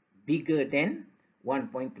bigger than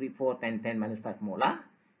 1.34 times 10 minus 5 molar,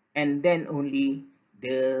 and then only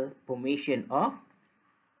the formation of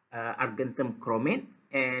argentum chromate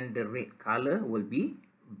and the red color will be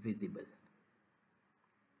visible.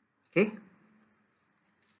 Okay.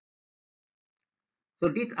 So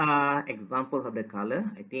these are examples of the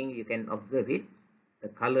color. I think you can observe it. The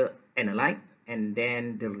color analyte and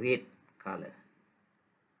then the red color.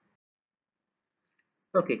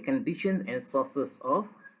 Okay, conditions and sources of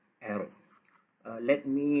error. Let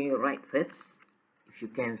me write first, if you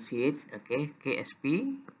can see it. Okay,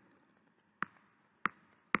 KSP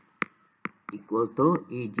equal to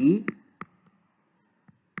AG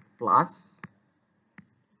plus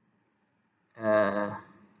uh,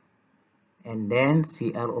 and then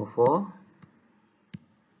CrO4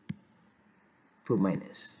 2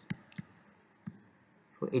 minus.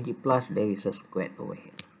 For AG plus, there is a square over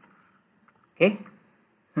here. Okay,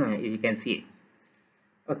 if you can see it.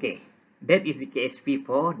 Okay, that is the KSP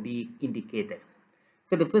for the indicator.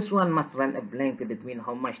 So the first one must run a blank to determine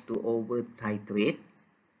how much to over titrate.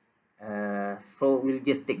 So we'll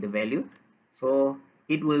just take the value. So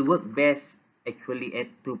it will work best actually at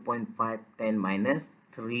 2.510 minus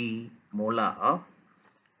 3 molar of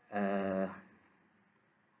uh,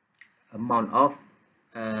 amount of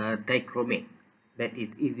dichromate that is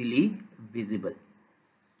easily visible.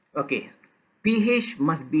 Okay, pH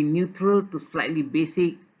must be neutral to slightly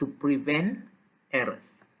basic to prevent errors.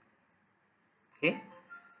 Okay,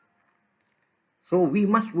 so we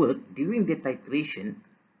must work during the titration.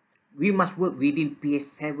 We must work within pH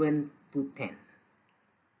 7 to 10.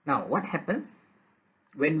 Now, what happens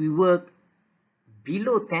when we work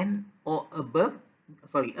below 10 or above,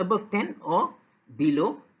 above 10 or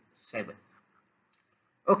below 7?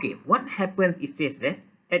 Okay, what happens, it says that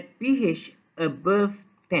at pH above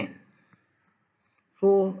 10,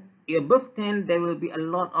 so above 10, there will be a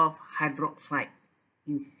lot of hydroxide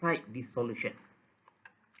inside the solution.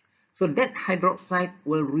 So that hydroxide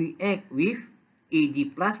will react with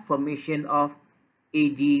Ag plus formation of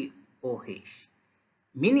AgOH.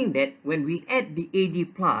 Meaning that when we add the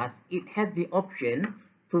Ag plus, it has the option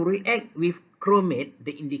to react with chromate,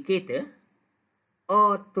 the indicator,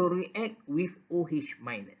 or to react with OH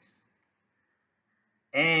minus.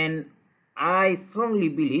 And I strongly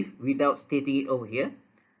believe, without stating it over here,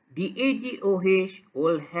 the AgOH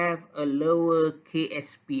will have a lower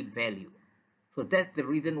KSP value. So that's the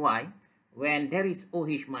reason why when there is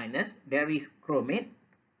OH minus, there is chromate,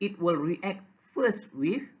 it will react first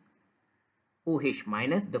with OH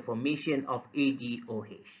minus, the formation of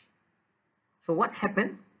AgOH. So what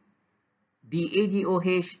happens? The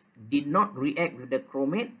AgOH did not react with the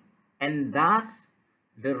chromate, and thus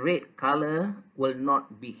the red color will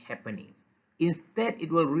not be happening. Instead,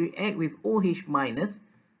 it will react with OH minus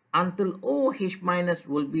until OH minus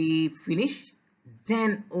will be finished.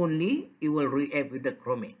 Then only it will react with the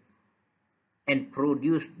chromate and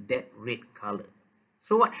produce that red color.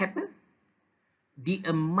 So what happened? The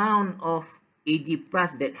amount of Ag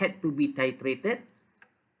plus that had to be titrated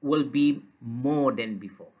will be more than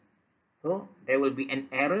before. So there will be an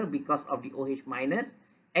error because of the OH minus.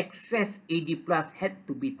 Excess Ag plus had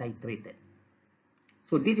to be titrated.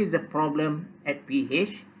 So this is the problem at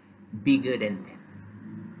pH bigger than 10.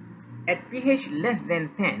 At pH less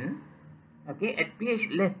than 10, okay, at pH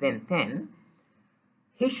less than 10,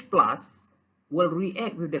 H plus will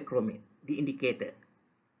react with the chromate, the indicator,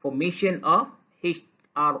 formation of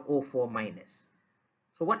HrO4 minus.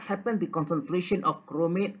 So what happens? The concentration of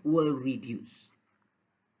chromate will reduce.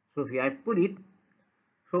 So if I put it,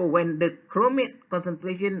 so when the chromate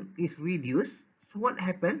concentration is reduced, so what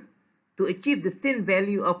happens? To achieve the same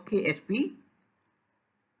value of KSP,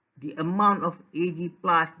 the amount of Ag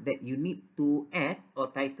plus that you need to add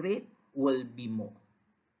or titrate will be more.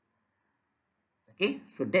 Okay,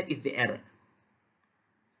 so that is the error.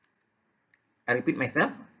 I repeat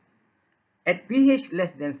myself. At pH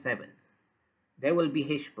less than 7, there will be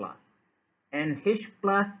H plus, and H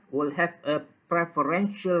plus will have a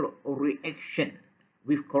preferential reaction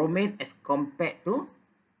with chromate as compared to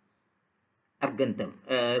argentum,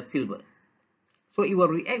 silver. So it will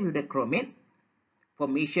react with the chromate,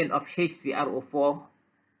 formation of HCrO4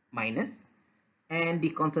 minus, and the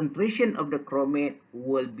concentration of the chromate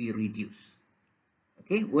will be reduced.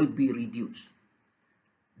 Okay, will be reduced.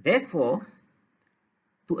 Therefore,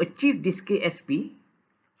 to achieve this KSP,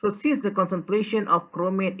 so since the concentration of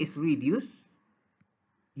chromate is reduced,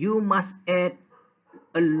 you must add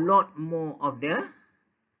a lot more of the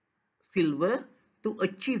silver to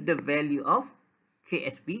achieve the value of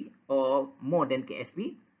KSP or more than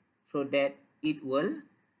KSP, so that it will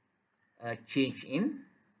change in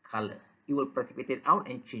color. It will precipitate out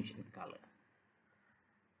and change in color.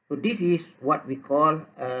 So this is what we call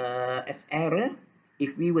as error.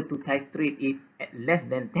 If we were to titrate it at less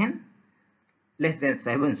than 10, less than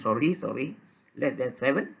 7, less than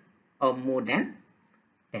 7 or more than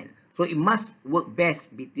 10. So it must work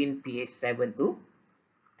best between pH 7 to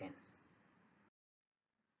 10.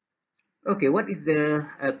 Okay, what is the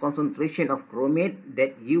concentration of chromate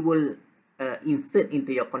that you will insert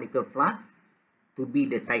into your conical flask to be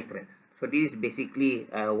the titrant. So this is basically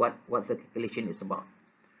what the calculation is about.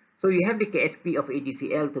 So you have the KSP of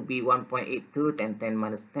AgCl to be 1.82 10 10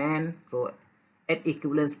 minus 10. So at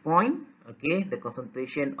equivalence point, okay, the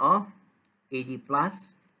concentration of Ag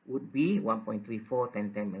plus would be 1.34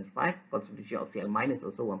 10 10 minus 5. Concentration of Cl minus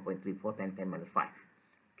also 1.34 10 10 minus 5.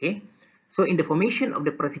 Okay, so in the formation of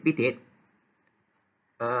the precipitate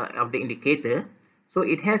of the indicator, so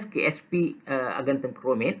it has KSP against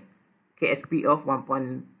chromate, KSP of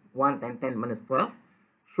 1.1 10 10 minus 12.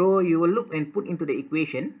 So you will look and put into the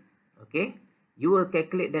equation, okay, you will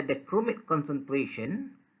calculate that the chromate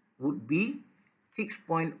concentration would be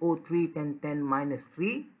 6.03 10 10 minus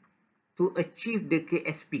 3 to achieve the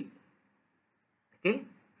KSP. Okay,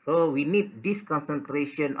 so we need this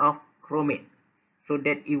concentration of chromate so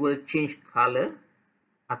that it will change color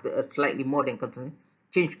after a slightly more than concentration,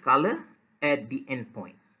 change color at the end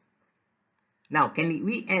point. Now, can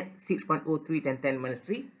we add 6.03 10 10 minus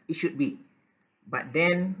 3? It should be. But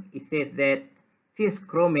then it says that since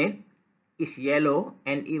chromate is yellow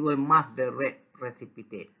and it will mask the red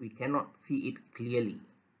precipitate, we cannot see it clearly.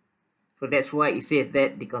 So that's why it says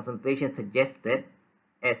that the concentration suggested,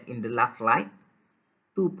 as in the last slide,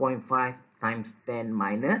 2.5 times 10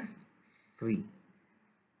 minus 3.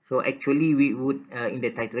 So actually we would, in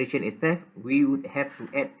the titration itself, we would have to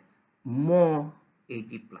add more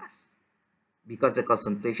Ag plus because the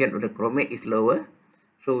concentration of the chromate is lower.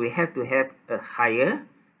 So we have to have a higher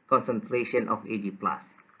concentration of Ag plus.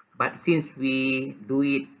 But since we do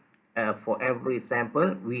it for every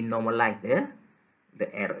sample, we normalize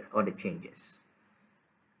the error or the changes.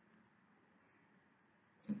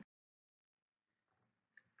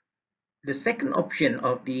 The second option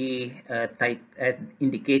of the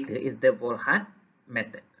indicator is the Volhard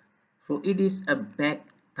method. So it is a back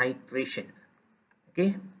titration,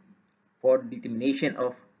 okay, for determination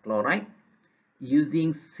of chloride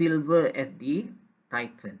using silver as the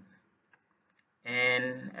titrant.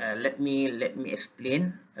 And let me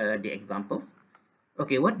explain the example.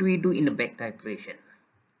 Okay, what do we do in the back titration?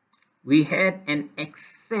 We had an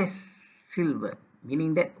excess silver,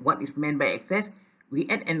 meaning that what is meant by excess, we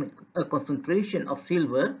add a concentration of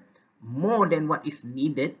silver more than what is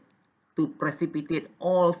needed to precipitate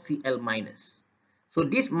all Cl minus. So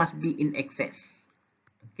this must be in excess.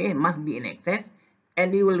 Okay, must be in excess,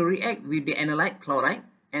 and it will react with the analyte chloride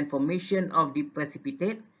and formation of the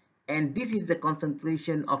precipitate, and this is the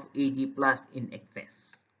concentration of Ag plus in excess.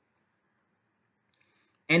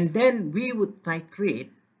 And then we would titrate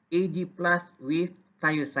Ag plus with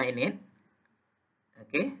thiocyanate,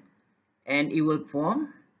 okay, and it will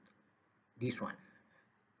form this one.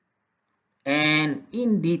 And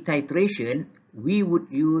in the titration, we would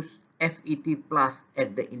use FET plus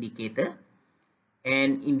as the indicator,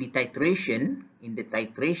 and in the titration,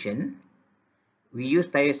 we use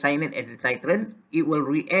thiocyanate as the titrant. It will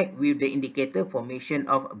react with the indicator formation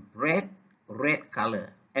of bright red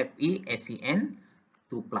color, FeSCN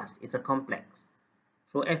 2 plus. It's a complex.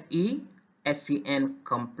 So FeSCN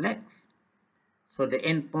complex. So the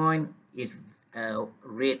endpoint is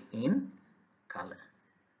red in color.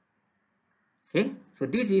 Okay, so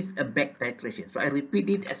this is a back titration. So I repeat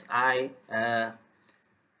it as I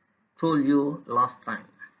told you last time.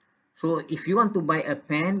 So if you want to buy a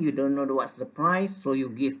pen, you don't know what's the price, so you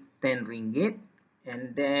give 10 ringgit,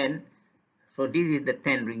 and then so this is the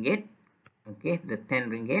 10 ringgit, okay, the 10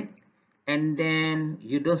 ringgit, and then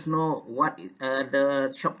you don't know what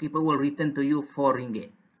the shopkeeper will return to you 4 ringgit,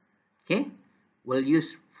 okay, will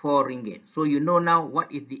use 4 ringgit. So you know now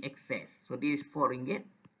what is the excess. So this is 4 ringgit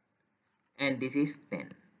and this is 10.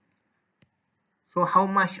 So how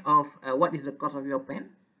much of what is the cost of your pen?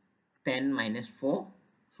 10 minus 4,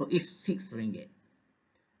 so it's 6 ringgit.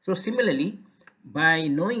 So similarly, by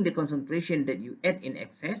knowing the concentration that you add in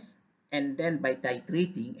excess, and then by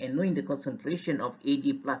titrating and knowing the concentration of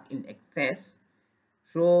Ag plus in excess,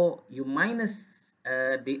 so you minus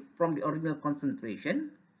from the original concentration,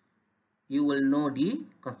 you will know the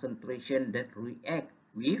concentration that react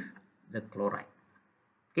with the chloride.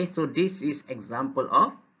 Okay, so this is example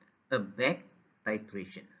of a back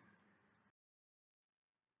titration.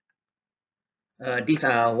 These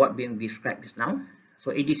are what being described just now. So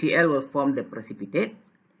AgCl will form the precipitate,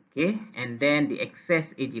 okay, and then the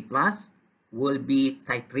excess Ag plus will be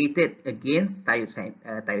titrated again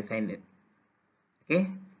thiocyanate, okay,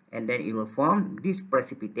 and then it will form this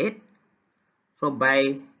precipitate. So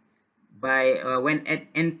when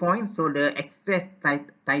at endpoint, so the excess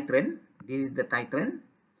titrant, this is the titrant,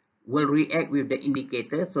 will react with the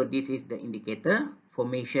indicator. So this is the indicator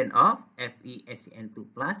formation of FeSCN2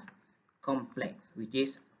 plus complex, which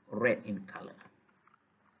is red in color.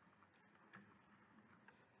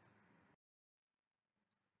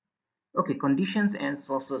 Okay, conditions and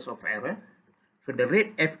sources of error. So the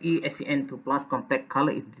rate FeSCN2 plus compact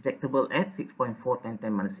color is detectable at 6.4 ×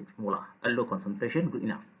 10⁻⁶ molar, a low concentration, good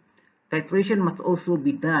enough. Titration must also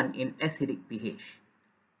be done in acidic pH,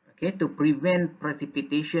 okay, to prevent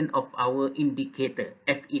precipitation of our indicator.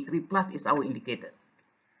 Fe3 plus is our indicator.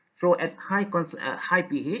 So at high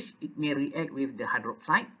pH, it may react with the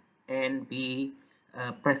hydroxide and be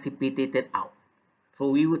precipitated out. So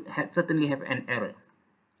we would certainly have an error,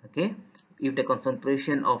 okay, if the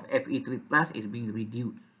concentration of Fe3 plus is being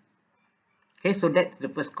reduced. Okay, so that's the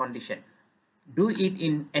first condition. Do it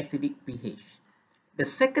in acidic pH. The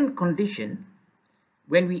second condition,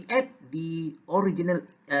 when we add the original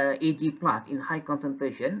Ag plus in high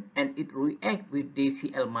concentration and it reacts with the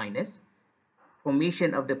Cl minus,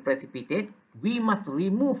 formation of the precipitate, we must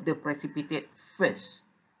remove the precipitate first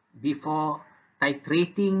before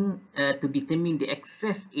titrating to determine the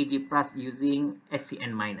excess Ag plus using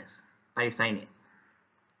SCN minus, thiocyanate.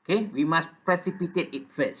 Okay, we must precipitate it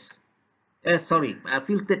first.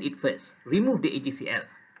 Filter it first. Remove the AgCl.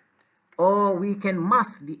 Or we can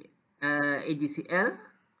mask the AgCl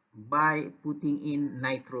by putting in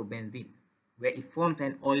nitrobenzene, where it forms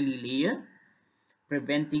an oily layer,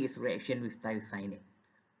 preventing its reaction with thiocyanate.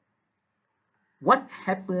 What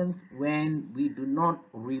happens when we do not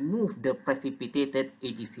remove the precipitated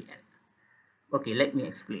AgCl? Okay, let me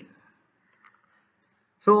explain.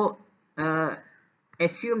 So,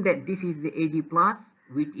 assume that this is the Ag plus,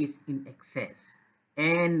 which is in excess,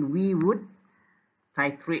 and we would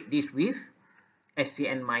titrate this with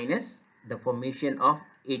SCN minus, the formation of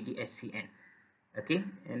AgSCN, okay,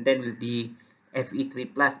 and then with the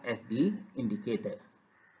Fe3 plus as the indicator.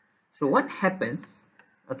 So what happens,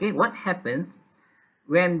 okay, what happens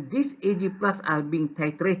when these Ag plus are being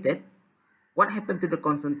titrated? What happens to the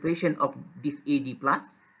concentration of this Ag plus?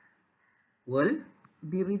 Will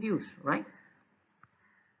be reduced, right?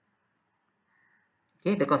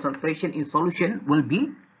 Okay, the concentration in solution will be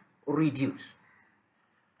reduced.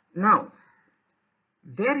 Now,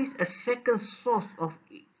 there is a second source of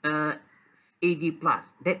Ag plus,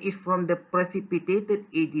 that is from the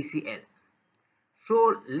precipitated AgCl.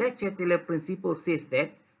 So Le Chatelier principle says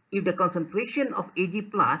that if the concentration of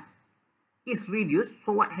Ag plus is reduced,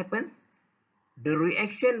 so what happens? The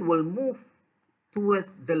reaction will move towards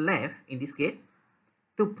the left, in this case,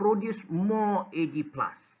 to produce more Ag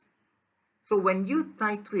plus. So when you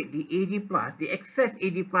titrate the Ag plus, the excess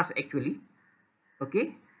Ag plus actually,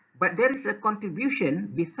 okay, but there is a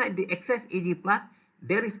contribution beside the excess Ag plus,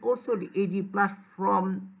 there is also the Ag plus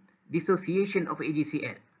from dissociation of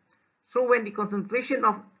AgCl. So when the concentration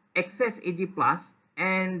of excess Ag plus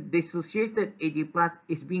and dissociated Ag plus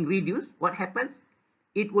is being reduced, what happens?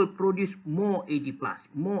 It will produce more Ag plus,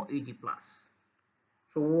 more Ag plus.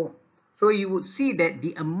 So you would see that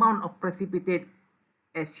the amount of precipitate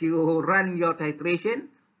as you run your titration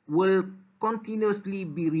will continuously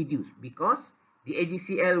be reduced because the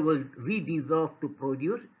AgCl will redissolve to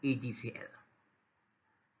produce AgCl.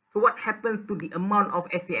 So what happens to the amount of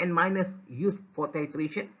SCN minus used for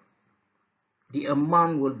titration? The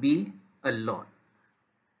amount will be a lot,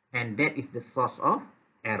 and that is the source of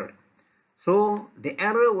error. So the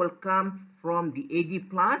error will come from the Ag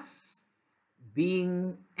plus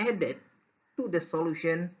being added to the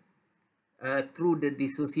solution through the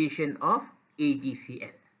dissociation of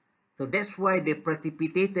AgCl. So that's why the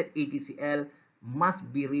precipitated AgCl must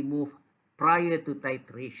be removed prior to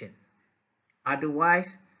titration. Otherwise,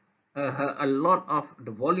 a lot of the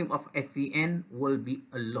volume of SCN will be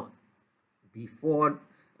a lot before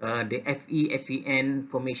the FeSCN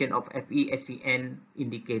formation of FeSCN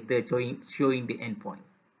indicator showing the endpoint.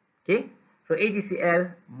 Okay, so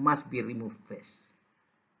AgCl must be removed first.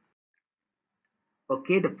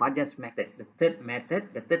 Okay, the Fajans method. The third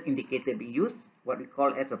method, the third indicator we use, what we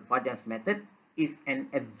call as a Fajans method, is an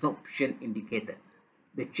absorption indicator.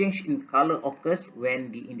 The change in color occurs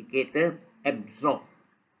when the indicator absorbs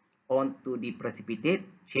onto the precipitate,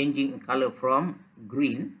 changing in color from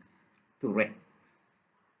green to red.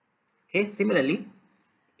 Okay, similarly,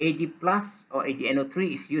 Ag plus or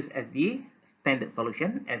AgNO3 is used as the standard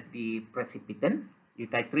solution as the precipitant. You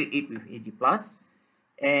titrate it with Ag plus,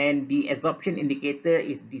 and the absorption indicator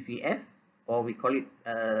is DCF, or we call it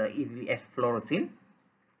easily as fluorescein,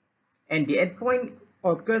 and the endpoint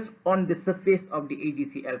occurs on the surface of the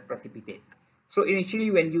AgCl precipitate. So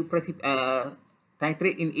initially when you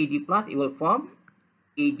titrate in Ag plus, it will form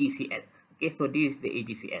AgCl. Okay, so this is the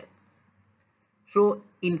AgCl. So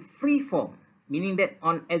in free form, meaning that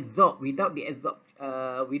on adsorb, without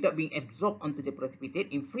being absorbed onto the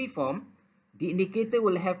precipitate, in free form, the indicator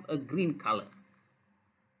will have a green color.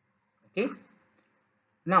 Okay,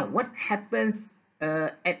 Now, what happens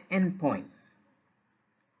at endpoint?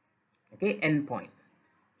 Okay, endpoint.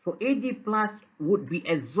 So Ag plus would be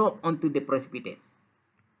absorbed onto the precipitate.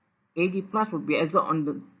 Ag plus would be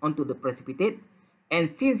absorbed onto the precipitate,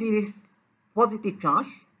 and since it is positive charge,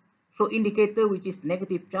 so indicator which is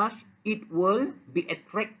negative charge, it will be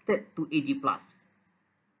attracted to Ag plus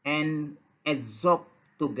and absorbed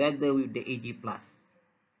together with the Ag plus.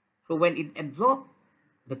 So when it absorbs,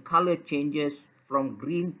 the color changes from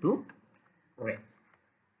green to red.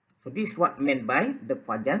 So this is what meant by the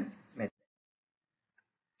Fajans method.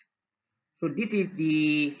 So this is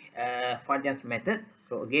the Fajans method.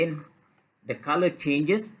 So again, the color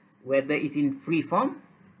changes whether it's in free form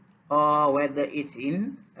or whether it's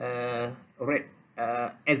in red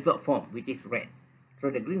absorbed form, which is red. So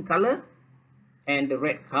the green color and the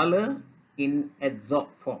red color in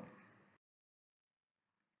absorbed form.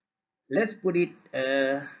 Let's put it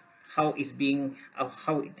how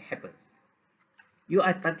how it happens. You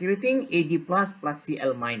are titrating Ag plus plus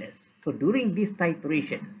Cl minus. So during this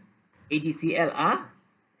titration, AgCl are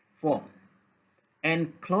formed,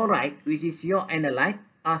 and chloride, which is your analyte,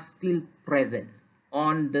 are still present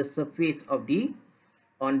on the surface of the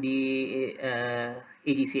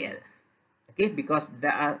AgCl. Okay, because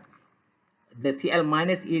the Cl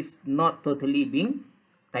minus is not totally being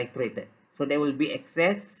titrated, so there will be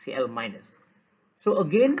excess Cl minus. So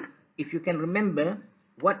again, if you can remember,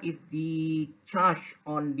 what is the charge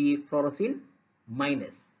on the fluorescein?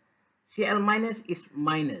 Minus. Cl minus is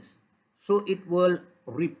minus, so it will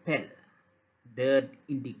repel the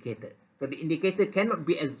indicator. So the indicator cannot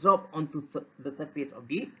be absorbed onto the surface of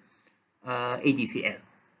the AgCl.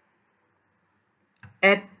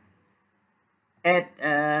 At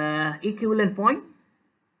equivalent point,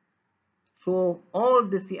 so all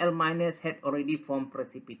the Cl minus had already formed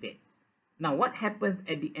precipitate. Now what happens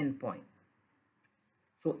at the end point?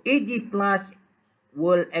 So Ag plus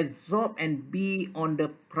will absorb and be on the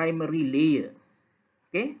primary layer,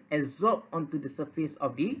 okay, absorb onto the surface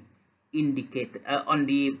of the indicator on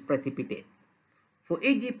the precipitate. So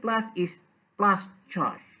Ag plus is plus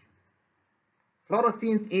charge,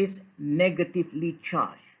 fluorescence is negatively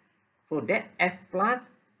charged, so that F plus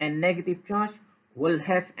and negative charge will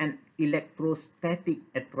have an electrostatic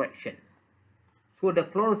attraction. So the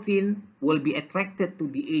fluorescein will be attracted to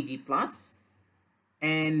the Ag plus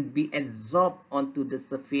and be absorbed onto the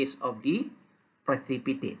surface of the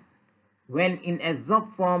precipitate. When in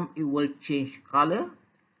absorbed form, it will change color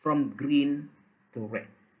from green to red.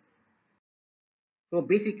 So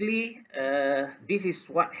basically, this is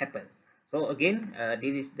what happens. So again,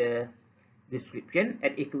 this is the description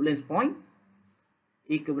at equivalence point.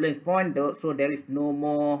 Equivalence point, so there is no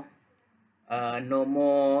more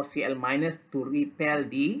Cl minus to repel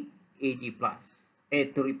the Ag plus,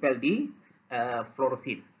 to repel the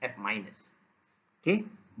fluorescein F minus. Okay,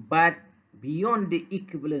 but beyond the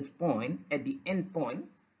equivalence point, at the end point,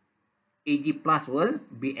 Ag plus will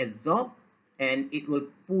be absorbed and it will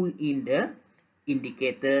pull in the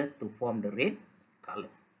indicator to form the red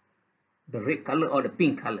color, or the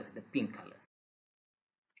pink color,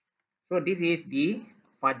 So this is the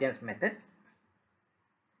Fajans method.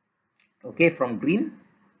 Okay, from green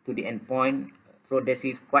to the end point. So this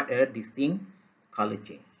is quite a distinct color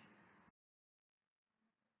change.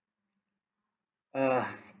 uh,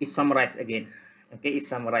 it's summarized again. Okay, it's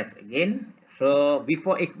summarized again. So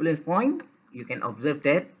before equivalence point, you can observe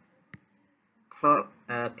that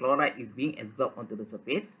chloride is being absorbed onto the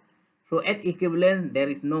surface. So at equivalent, there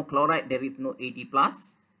is no chloride, there is no Ag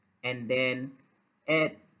plus, and then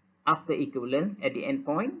at after equivalent at the end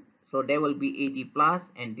point, so there will be Ag plus,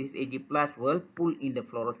 and this Ag plus will pull in the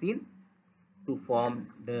fluorescein to form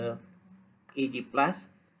the Ag plus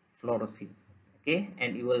fluorescence. Okay,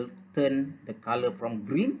 and it will turn the color from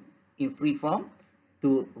green in free form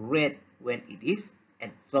to red when it is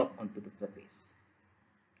absorbed onto the surface.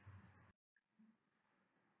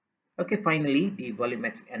 Okay, finally, the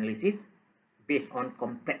volumetric analysis based on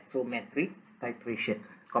complexometric titration,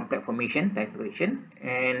 complex formation titration,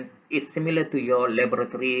 and it's similar to your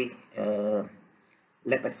laboratory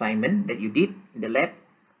lab assignment that you did in the lab,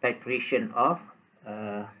 titration of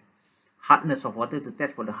uh, hardness of water, to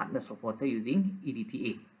test for the hardness of water using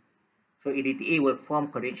EDTA. So EDTA will form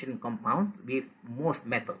correction compound with most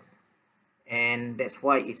metals, and that's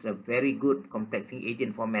why it's a very good complexing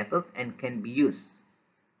agent for metals and can be used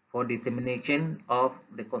for determination of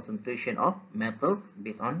the concentration of metals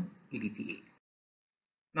based on EDTA.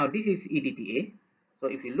 Now this is EDTA. So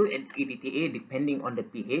if you look at EDTA, depending on the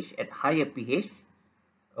pH, at higher pH,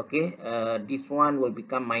 okay, this one will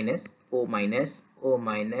become minus, O minus, O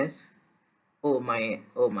minus, O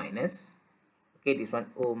minus, Okay, this one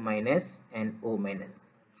O minus and O minus.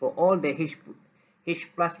 So all the H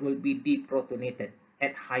plus will be deprotonated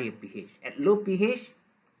at higher pH. At low pH,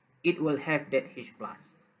 it will have that H plus.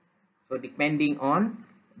 So depending on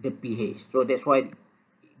the pH. So that's why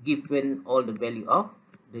given all the value of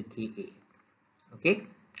the Ka. Okay.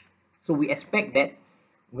 So we expect that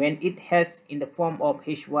when it has in the form of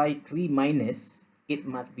Hy3 minus, it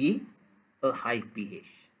must be a high pH.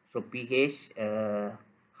 So pH,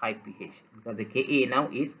 high pH, because the Ka now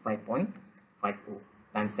is 5.50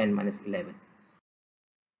 times 10 minus 11.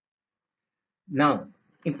 Now,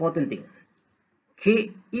 important thing,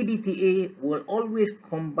 EDTA will always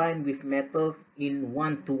combine with metals in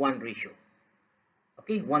 1:1 ratio.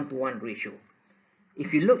 Okay, 1:1 ratio.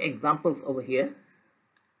 If you look examples over here,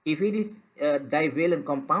 if it is a divalent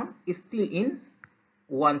compound, it's still in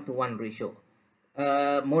 1:1 ratio.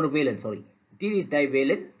 Monovalent, sorry. This is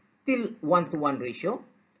divalent, still 1:1 ratio,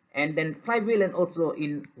 and then trivalent also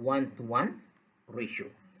in 1:1 ratio.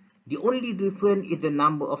 The only difference is the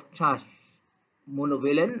number of charge: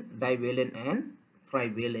 monovalent, divalent, and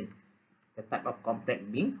trivalent. The type of complex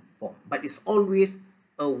being formed, but it's always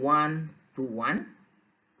a 1:1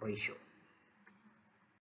 ratio.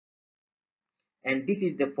 And this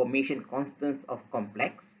is the formation constants of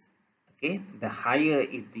complex. Okay, the higher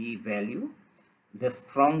is the value, the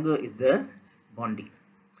stronger is the bonding.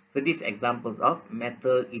 So these examples of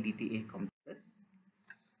metal EDTA complexes,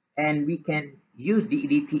 and we can use the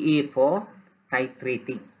EDTA for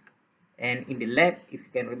titrating. And in the lab, if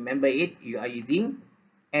you can remember it, you are using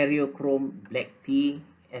aerochrome black tea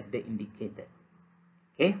as the indicator,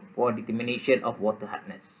 okay, for determination of water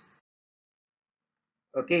hardness.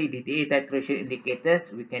 Okay, the titration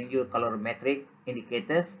indicators, we can use colorimetric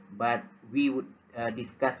indicators, but we would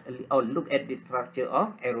discuss or look at the structure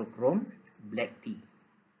of aerochrome black tea,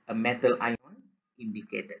 a metal ion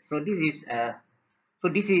indicator. So this is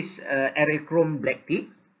aerochrome black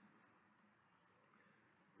tea.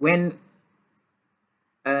 When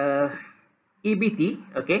EBT,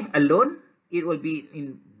 okay, alone, it will be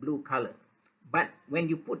in blue color. But when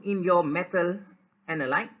you put in your metal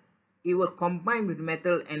analyte, it will combine with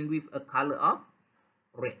metal and with a color of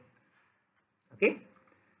red. Okay,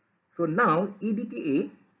 so now EDTA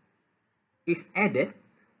is added,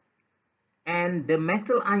 and the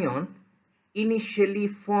metal ion initially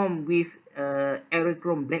formed with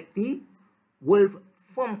aerochrome black tea will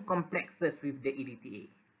form complexes with the EDTA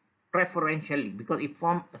preferentially, because it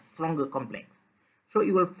forms a stronger complex. So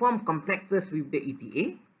it will form complexes with the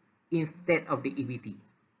ETA instead of the EBT.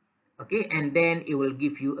 Okay, and then it will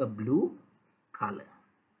give you a blue color.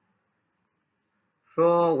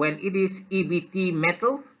 So when it is EBT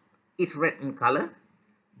metals, it's red in color,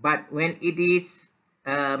 but when it is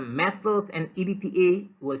metals and EDTA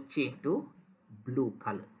will change to blue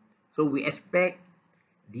color. So we expect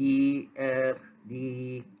the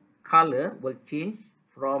color will change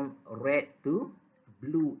from red to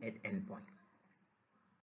blue at endpoint.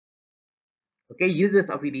 Okay, uses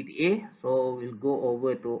of EDTA. So we'll go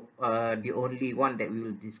over to the only one that we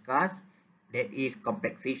will discuss, that is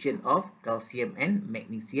complexation of calcium and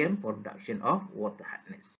magnesium for reduction of water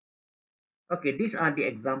hardness. Okay, these are the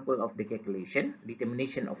example of the calculation.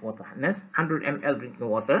 Determination of water hardness: 100 ml drinking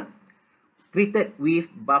water treated with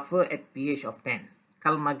buffer at pH of 10.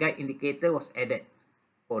 Calmagite indicator was added,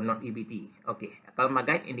 or not EBT. Okay,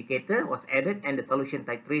 Calmagite indicator was added and the solution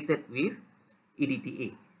titrated with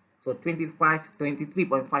EDTA. So 23.5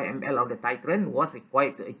 ml of the titrant was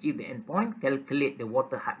required to achieve the endpoint. Calculate the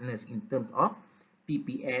water hardness in terms of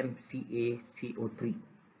ppm Ca CO3.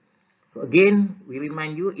 So again, we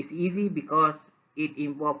remind you, it's easy because it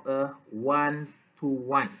involves a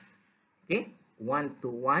 1:1. Okay,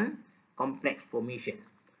 1:1 complex formation.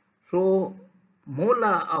 So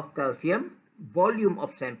molar of calcium, volume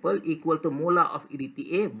of sample equal to molar of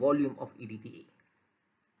EDTA, volume of EDTA.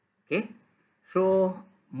 Okay, so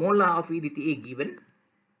molar of EDTA given,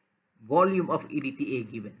 volume of EDTA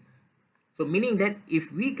given. So meaning that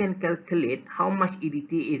if we can calculate how much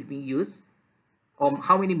EDTA is being used, or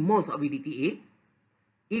how many moles of EDTA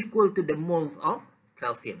equal to the moles of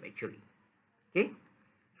calcium actually. Okay,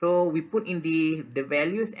 so we put in the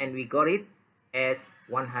values and we got it as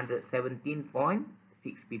 117.6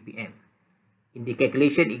 ppm. In the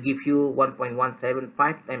calculation, it gives you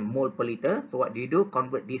 1.175 times mole per liter. So what do you do?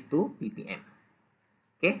 Convert this to ppm.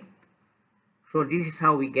 Okay, so this is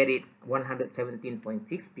how we get it, 117.6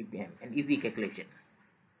 ppm, an easy calculation.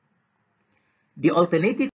 The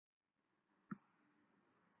alternative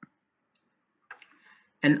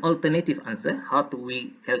answer, how do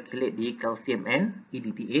we calculate the calcium and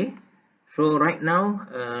EDTA? So right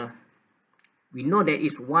now we know there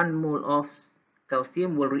is 1 mole of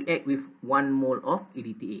calcium will react with 1 mole of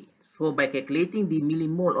EDTA. So by calculating the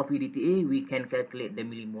millimole of EDTA, we can calculate the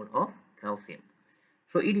millimole of calcium.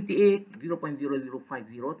 So EDTA 0.0050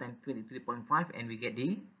 times 23.5, and we get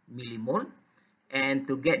the millimole. And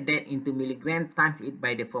to get that into milligram, times it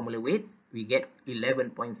by the formula weight, we get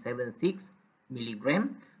 11.76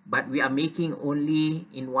 milligram. But we are making only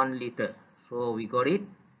in 1 liter. So we got it,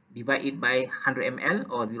 divide it by 100 ml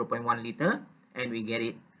or 0.1 liter, and we get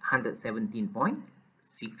it 117.6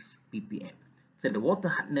 ppm. So the water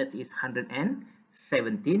hardness is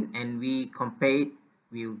 117, and we compare it,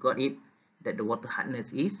 we got it that the water hardness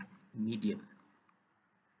is medium.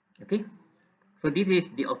 Okay, so this is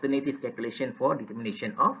the alternative calculation for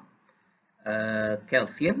determination of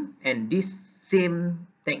calcium, and this same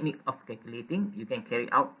technique of calculating you can carry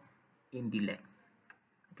out in the lab.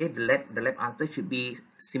 Okay, the lab answer should be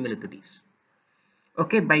similar to this.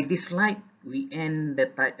 Okay, by this slide we end the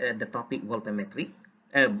topic volumetry,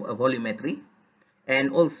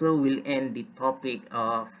 and also we'll end the topic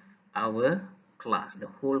of our class, the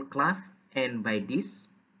whole class, and by this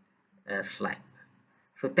slide.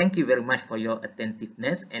 So thank you very much for your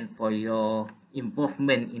attentiveness and for your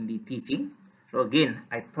involvement in the teaching. So again,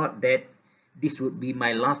 I thought that this would be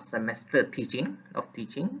my last semester teaching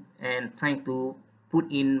and trying to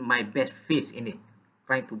put in my best face in it,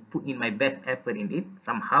 trying to put in my best effort in it.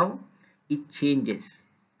 Somehow it changes.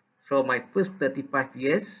 So my first 35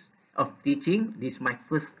 years of teaching, this is my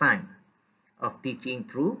first time of teaching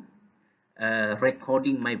through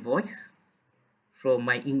recording my voice. So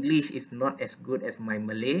my English is not as good as my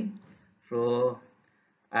Malay. So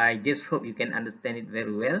I just hope you can understand it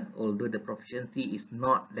very well, although the proficiency is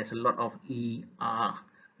not, there's a lot of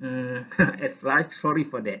as such. Sorry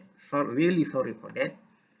for that. So really sorry for that.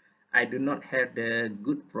 I do not have the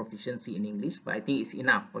good proficiency in English, but I think it's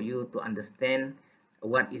enough for you to understand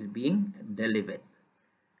what is being delivered.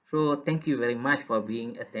 So thank you very much for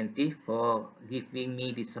being attentive, for giving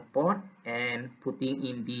me the support and putting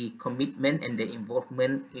in the commitment and the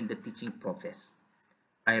involvement in the teaching process.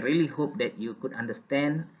 I really hope that you could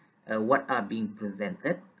understand what are being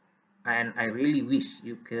presented, and I really wish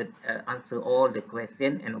you could answer all the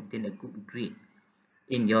questions and obtain a good grade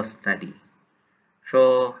in your study.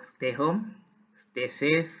 So stay home, stay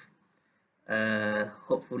safe.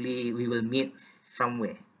 Hopefully we will meet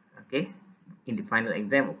somewhere, okay, in the final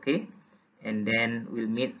exam, okay, and then we'll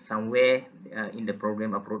meet somewhere in the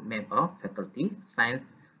program of roadmap of faculty science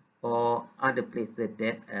or other places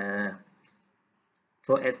that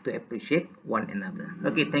so as to appreciate one another.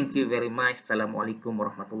 Okay, thank you very much. Assalamualaikum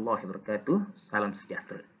warahmatullahi wabarakatuh. Salam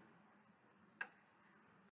sejahtera.